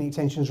got ethnic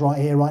tensions right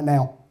here, right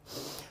now.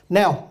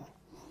 Now,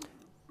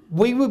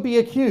 we would be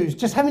accused,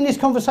 just having this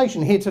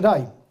conversation here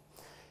today,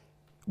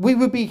 we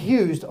would be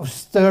accused of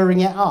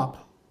stirring it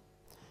up.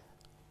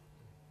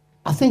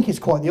 I think it's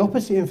quite the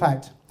opposite, in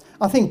fact.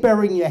 I think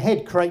burying your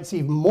head creates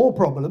even more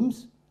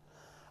problems.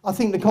 I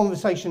think the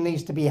conversation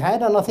needs to be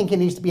had, and I think it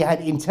needs to be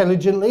had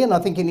intelligently, and I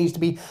think it needs to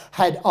be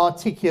had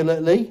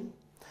articulately.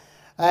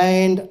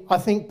 And I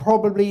think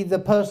probably the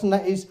person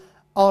that is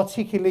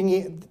articulating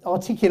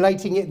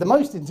it the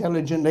most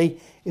intelligently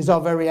is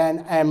our very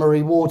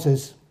Anne-Marie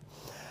Waters.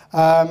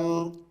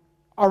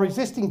 Our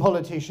existing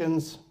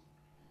politicians,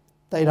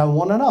 they don't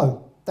want to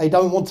know. They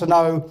don't want to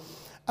know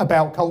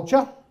about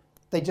culture.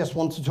 They just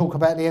want to talk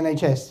about the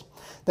NHS.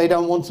 They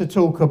don't want to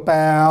talk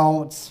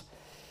about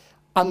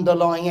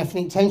underlying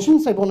ethnic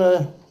tensions. They want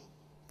to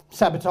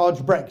sabotage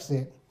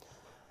Brexit.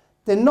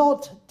 They're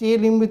not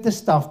dealing with the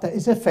stuff that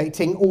is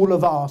affecting all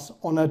of us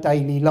on our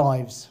daily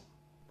lives.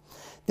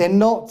 They're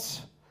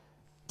not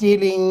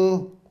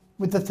dealing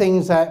with the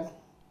things that,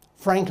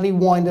 frankly,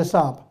 wind us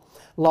up,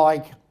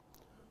 like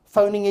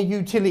phoning a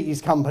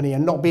utilities company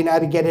and not being able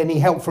to get any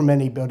help from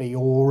anybody,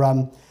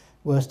 or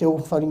we're still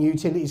phoning a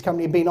utilities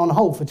company and being on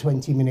hold for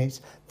 20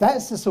 minutes.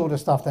 That's the sort of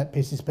stuff that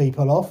pisses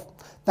people off.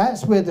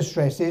 That's where the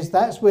stress is.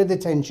 That's where the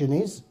tension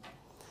is.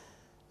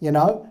 You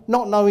know,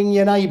 not knowing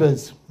your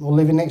neighbours or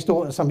living next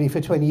door to somebody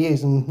for 20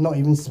 years and not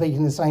even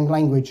speaking the same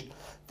language.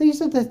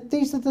 These are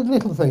the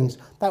little things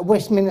that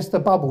Westminster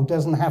bubble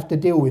doesn't have to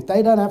deal with.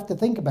 They don't have to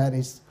think about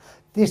this.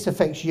 This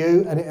affects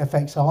you and it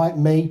affects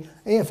me.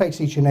 It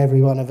affects each and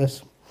every one of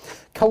us.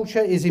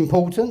 Culture is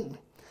important.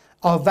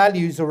 Our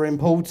values are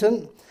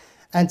important.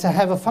 And to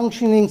have a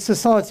functioning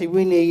society,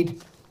 we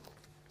need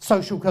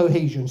social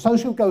cohesion.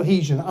 Social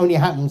cohesion only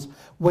happens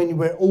when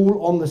we're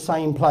all on the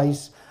same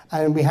place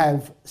and we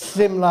have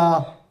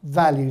similar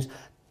values.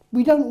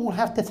 We don't all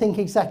have to think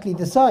exactly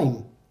the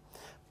same.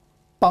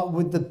 But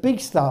with the big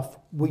stuff,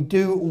 we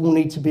do all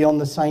need to be on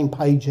the same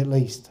page at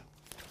least.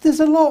 There's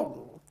a lot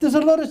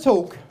of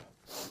talk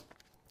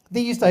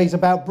these days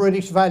about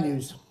British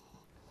values.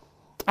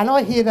 And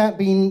I hear that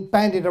being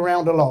bandied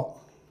around a lot.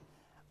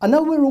 I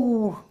know we're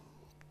all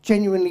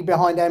genuinely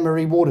behind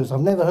Anne-Marie Waters.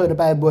 I've never heard a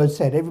bad word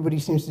said. Everybody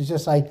seems to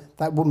just say,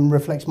 that woman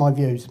reflects my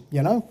views,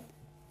 you know?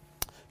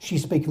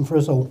 She's speaking for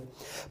us all.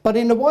 But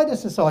in the wider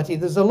society,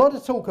 there's a lot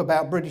of talk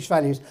about British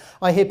values.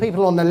 I hear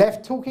people on the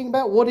left talking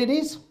about what it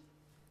is.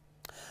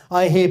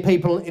 I hear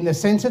people in the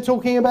centre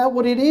talking about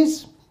what it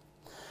is.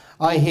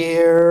 I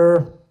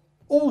hear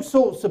all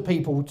sorts of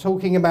people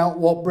talking about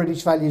what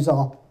British values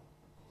are.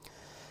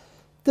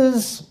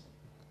 There's,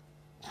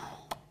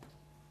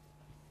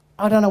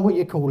 I don't know what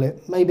you call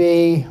it,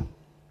 maybe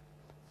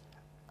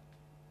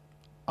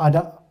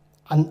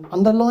an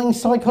underlying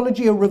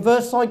psychology, a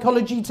reverse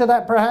psychology to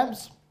that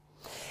perhaps.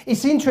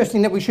 It's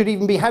interesting that we should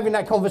even be having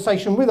that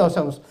conversation with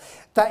ourselves,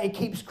 that it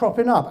keeps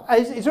cropping up.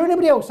 Is there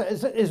anybody else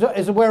that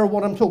is aware of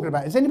what I'm talking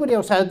about? Has anybody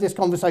else had this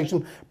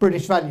conversation,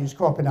 British values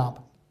cropping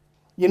up?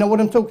 You know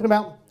what I'm talking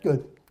about?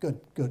 Good, good,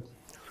 good.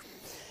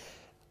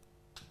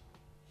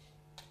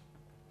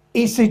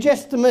 It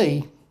suggests to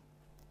me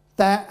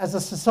that as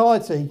a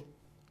society,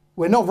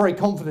 we're not very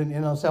confident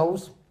in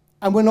ourselves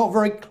and we're not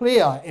very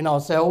clear in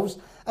ourselves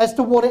as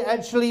to what it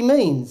actually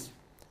means.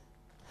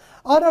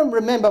 I don't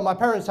remember my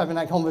parents having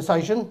that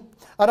conversation.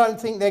 I don't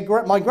think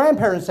my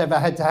grandparents ever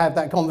had to have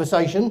that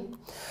conversation.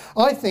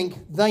 I think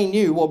they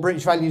knew what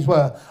British values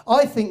were.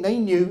 I think they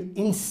knew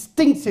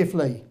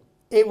instinctively.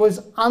 It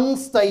was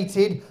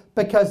unstated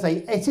because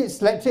they ate it,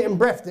 slept it and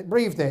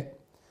breathed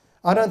it.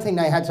 I don't think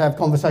they had to have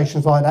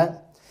conversations like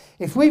that.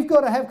 If we've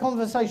got to have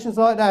conversations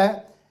like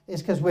that,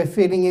 it's because we're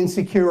feeling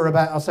insecure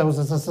about ourselves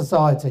as a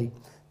society.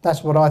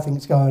 That's what I think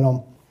is going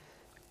on.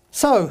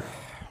 So,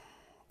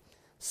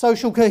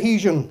 social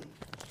cohesion,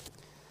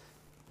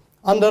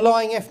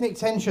 underlying ethnic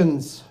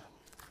tensions,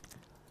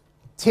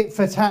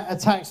 tit-for-tat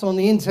attacks on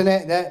the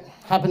internet that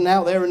happen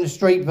out there in the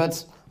street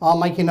but are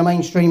making the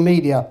mainstream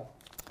media.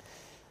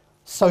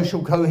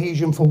 Social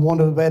cohesion, for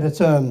want of a better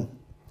term.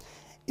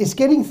 It's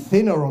getting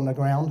thinner on the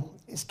ground.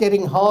 It's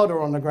getting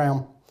harder on the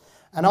ground.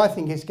 And I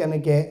think it's going to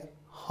get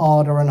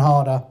harder and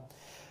harder.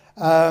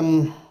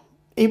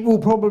 It will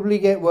probably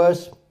get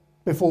worse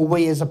before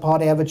we as a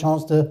party have a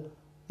chance to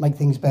make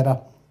things better.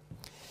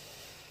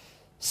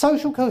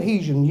 Social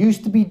cohesion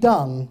used to be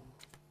done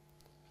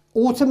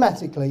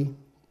automatically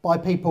by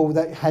people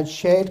that had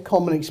shared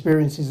common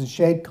experiences and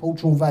shared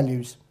cultural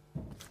values.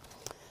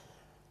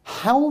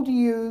 How do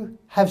you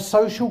have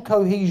social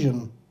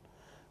cohesion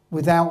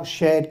without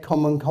shared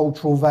common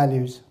cultural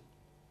values?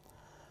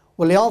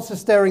 Well, the answer's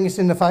staring us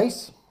in the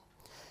face.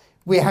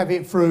 We have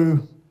it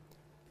through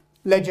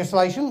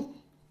legislation,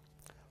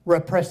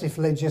 repressive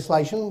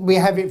legislation. We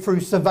have it through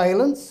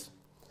surveillance.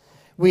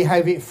 We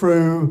have it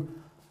through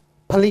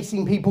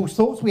policing people's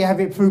thoughts. We have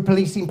it through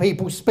policing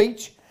people's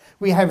speech.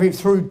 We have it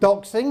through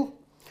doxing.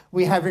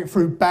 We have it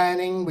through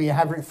banning. We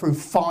have it through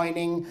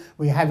fining.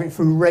 We have it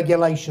through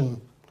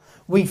regulation.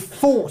 We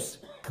force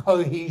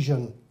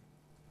cohesion.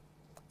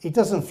 It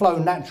doesn't flow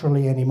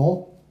naturally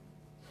anymore.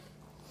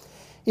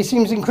 It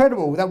seems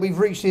incredible that we've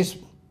reached this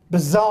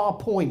bizarre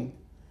point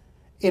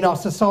in our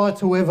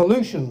societal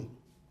evolution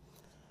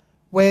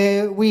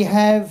where we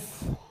have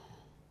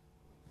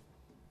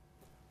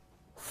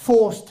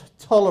forced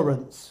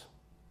tolerance,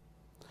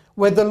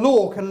 where the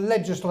law can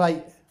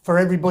legislate for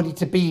everybody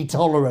to be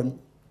tolerant.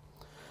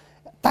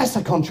 That's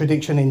a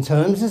contradiction in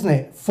terms, isn't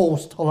it?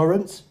 Forced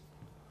tolerance.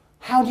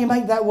 How do you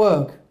make that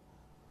work?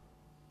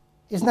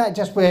 Isn't that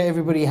just where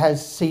everybody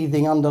has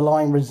seething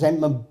underlying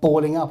resentment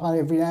boiling up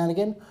every now and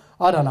again?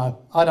 I don't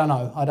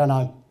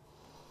know.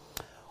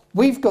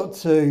 We've got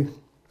to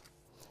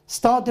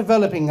start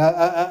developing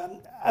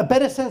a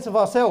better sense of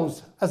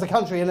ourselves as a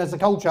country and as a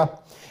culture.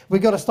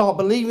 We've got to start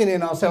believing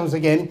in ourselves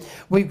again.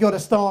 We've got to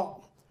start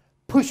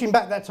pushing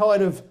back that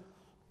tide of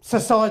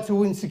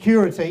societal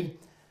insecurity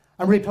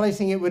and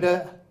replacing it with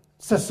a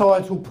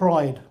societal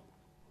pride.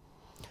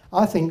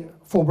 I think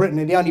for Britain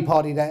are the only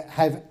party that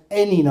have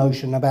any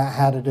notion about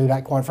how to do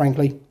that, quite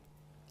frankly.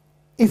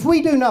 If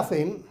we do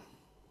nothing,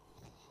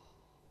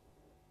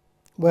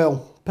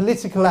 well,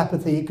 political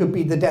apathy, it could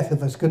be the death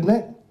of us, couldn't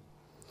it?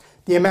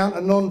 The amount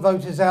of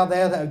non-voters out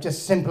there that have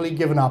just simply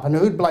given up. And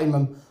who'd blame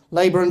them?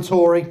 Labour and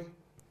Tory,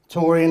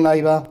 Tory and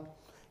Labour.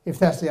 If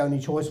that's the only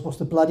choice, what's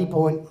the bloody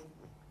point?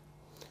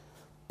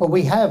 But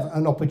we have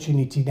an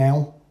opportunity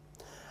now.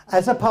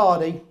 As a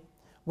party,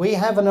 we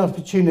have an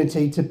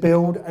opportunity to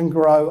build and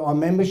grow our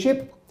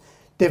membership,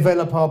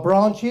 develop our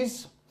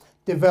branches,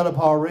 develop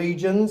our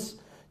regions,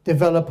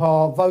 develop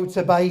our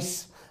voter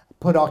base,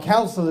 put our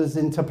councillors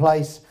into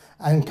place,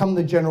 and come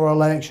the general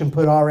election,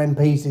 put our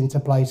MPs into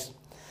place.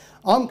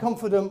 I'm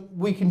confident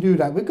we can do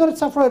that. We've got a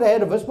tough road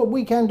ahead of us, but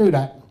we can do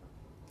that.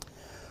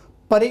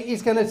 But it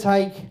is going to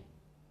take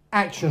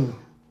action,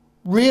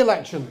 real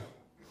action.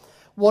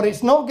 What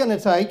it's not going to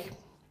take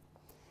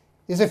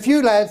is a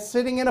few lads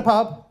sitting in a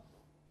pub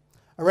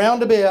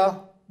around a beer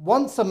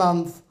once a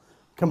month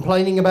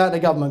complaining about the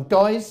government.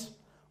 Guys,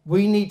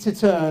 we need to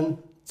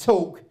turn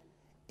talk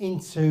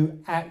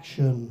into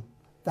action.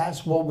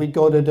 That's what we've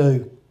got to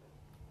do.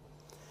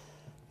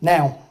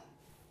 Now,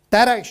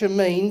 that action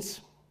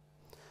means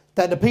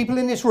that the people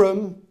in this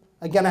room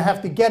are going to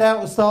have to get out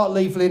and start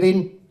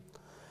leafleting,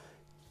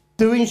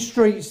 doing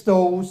street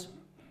stalls,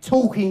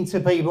 talking to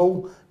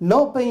people,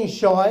 not being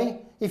shy.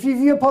 If you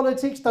view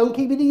politics, don't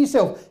keep it to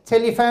yourself.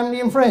 Tell your family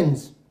and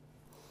friends.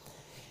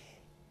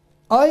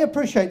 I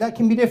appreciate that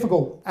can be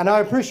difficult, and I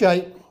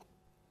appreciate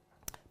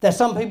that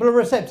some people are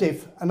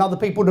receptive and other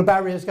people, the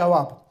barriers go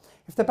up.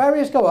 If the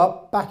barriers go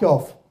up, back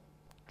off.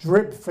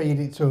 Drip feed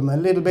it to them a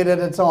little bit at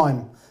a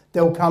time.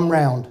 They'll come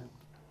round.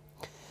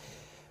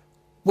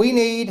 We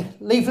need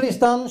leaflets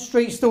done,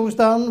 street stalls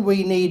done.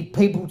 We need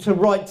people to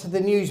write to the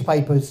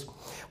newspapers.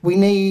 We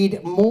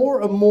need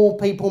more and more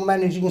people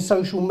managing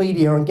social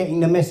media and getting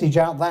the message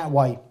out that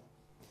way.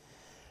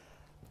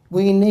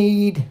 We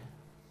need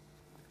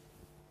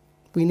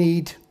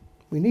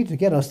to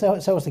get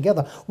ourselves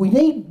together. We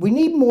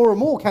need more and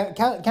more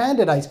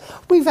candidates.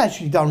 We've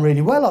actually done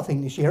really well, I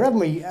think, this year, haven't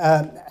we,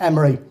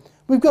 Anne-Marie?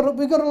 We've got a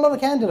lot of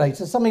candidates.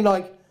 There's something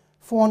like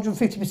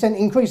 450%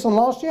 increase on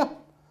last year.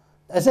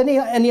 Has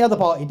any other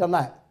party done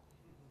that?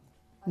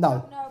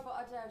 No. No, but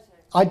I doubt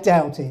it. I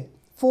doubt it.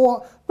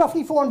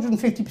 Roughly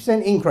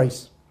 450%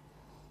 increase.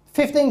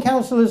 15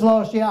 councillors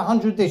last year,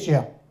 100 this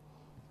year.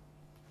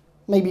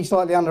 Maybe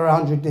slightly under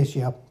 100 this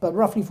year, but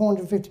roughly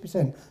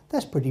 450%.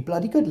 That's pretty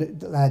bloody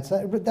good, lads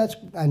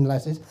and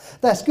lasses.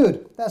 That's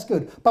good, that's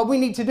good. But we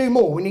need to do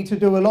more, we need to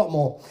do a lot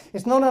more.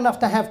 It's not enough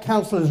to have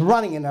councillors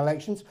running in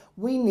elections,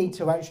 we need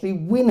to actually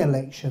win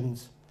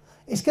elections.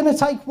 It's going to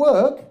take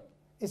work,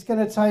 it's going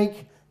to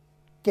take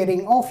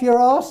getting off your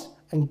arse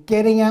and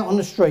getting out on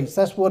the streets.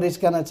 That's what it's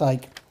going to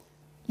take.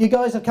 You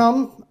guys have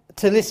come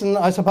to listen,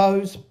 I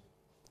suppose,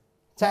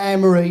 to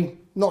Anne-Marie,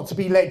 not to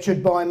be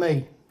lectured by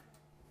me.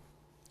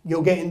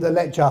 You're getting the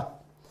lecture.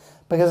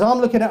 Because I'm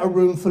looking at a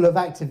room full of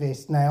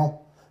activists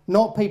now,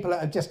 not people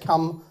that have just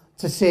come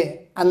to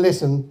sit and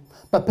listen,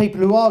 but people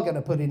who are going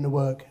to put in the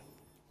work.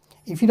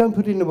 If you don't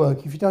put in the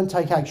work, if you don't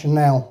take action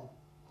now,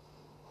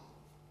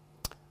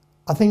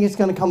 I think it's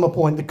going to come a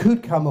point, there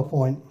could come a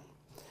point,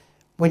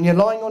 when you're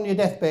lying on your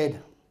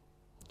deathbed,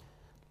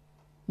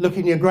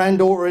 looking your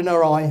granddaughter in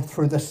her eye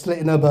through the slit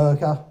in her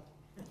burqa,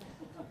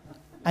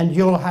 and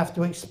you'll have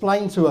to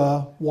explain to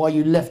her why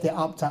you left it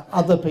up to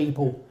other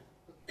people.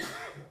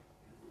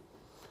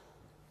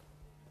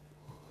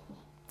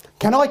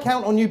 Can I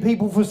count on you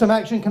people for some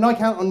action? Can I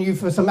count on you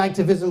for some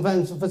activism,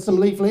 for some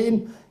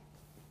leafleting?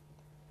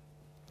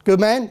 Good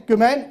man, good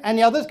man.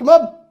 Any others? Come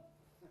on.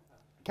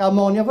 Come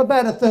on, you have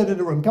about a third of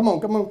the room. Come on,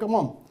 come on, come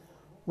on.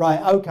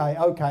 Right, okay.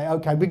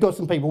 We've got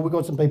some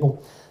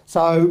people,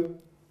 So,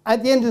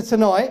 at the end of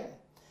tonight,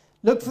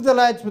 look for the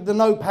lads with the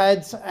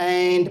notepads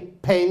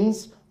and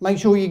pens. Make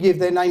sure you give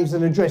their names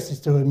and addresses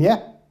to them,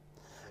 yeah?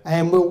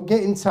 And we'll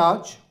get in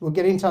touch. We'll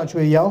get in touch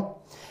with you.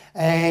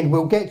 And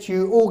we'll get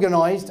you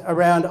organised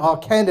around our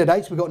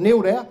candidates. We've got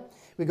Neil there,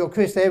 we've got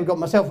Chris there, we've got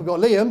myself, we've got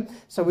Liam.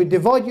 So we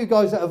divide you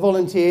guys that have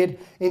volunteered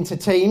into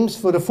teams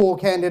for the 4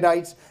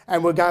 candidates,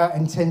 and we'll go out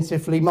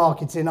intensively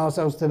marketing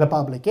ourselves to the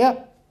public,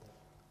 yeah?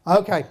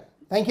 Okay,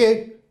 thank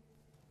you.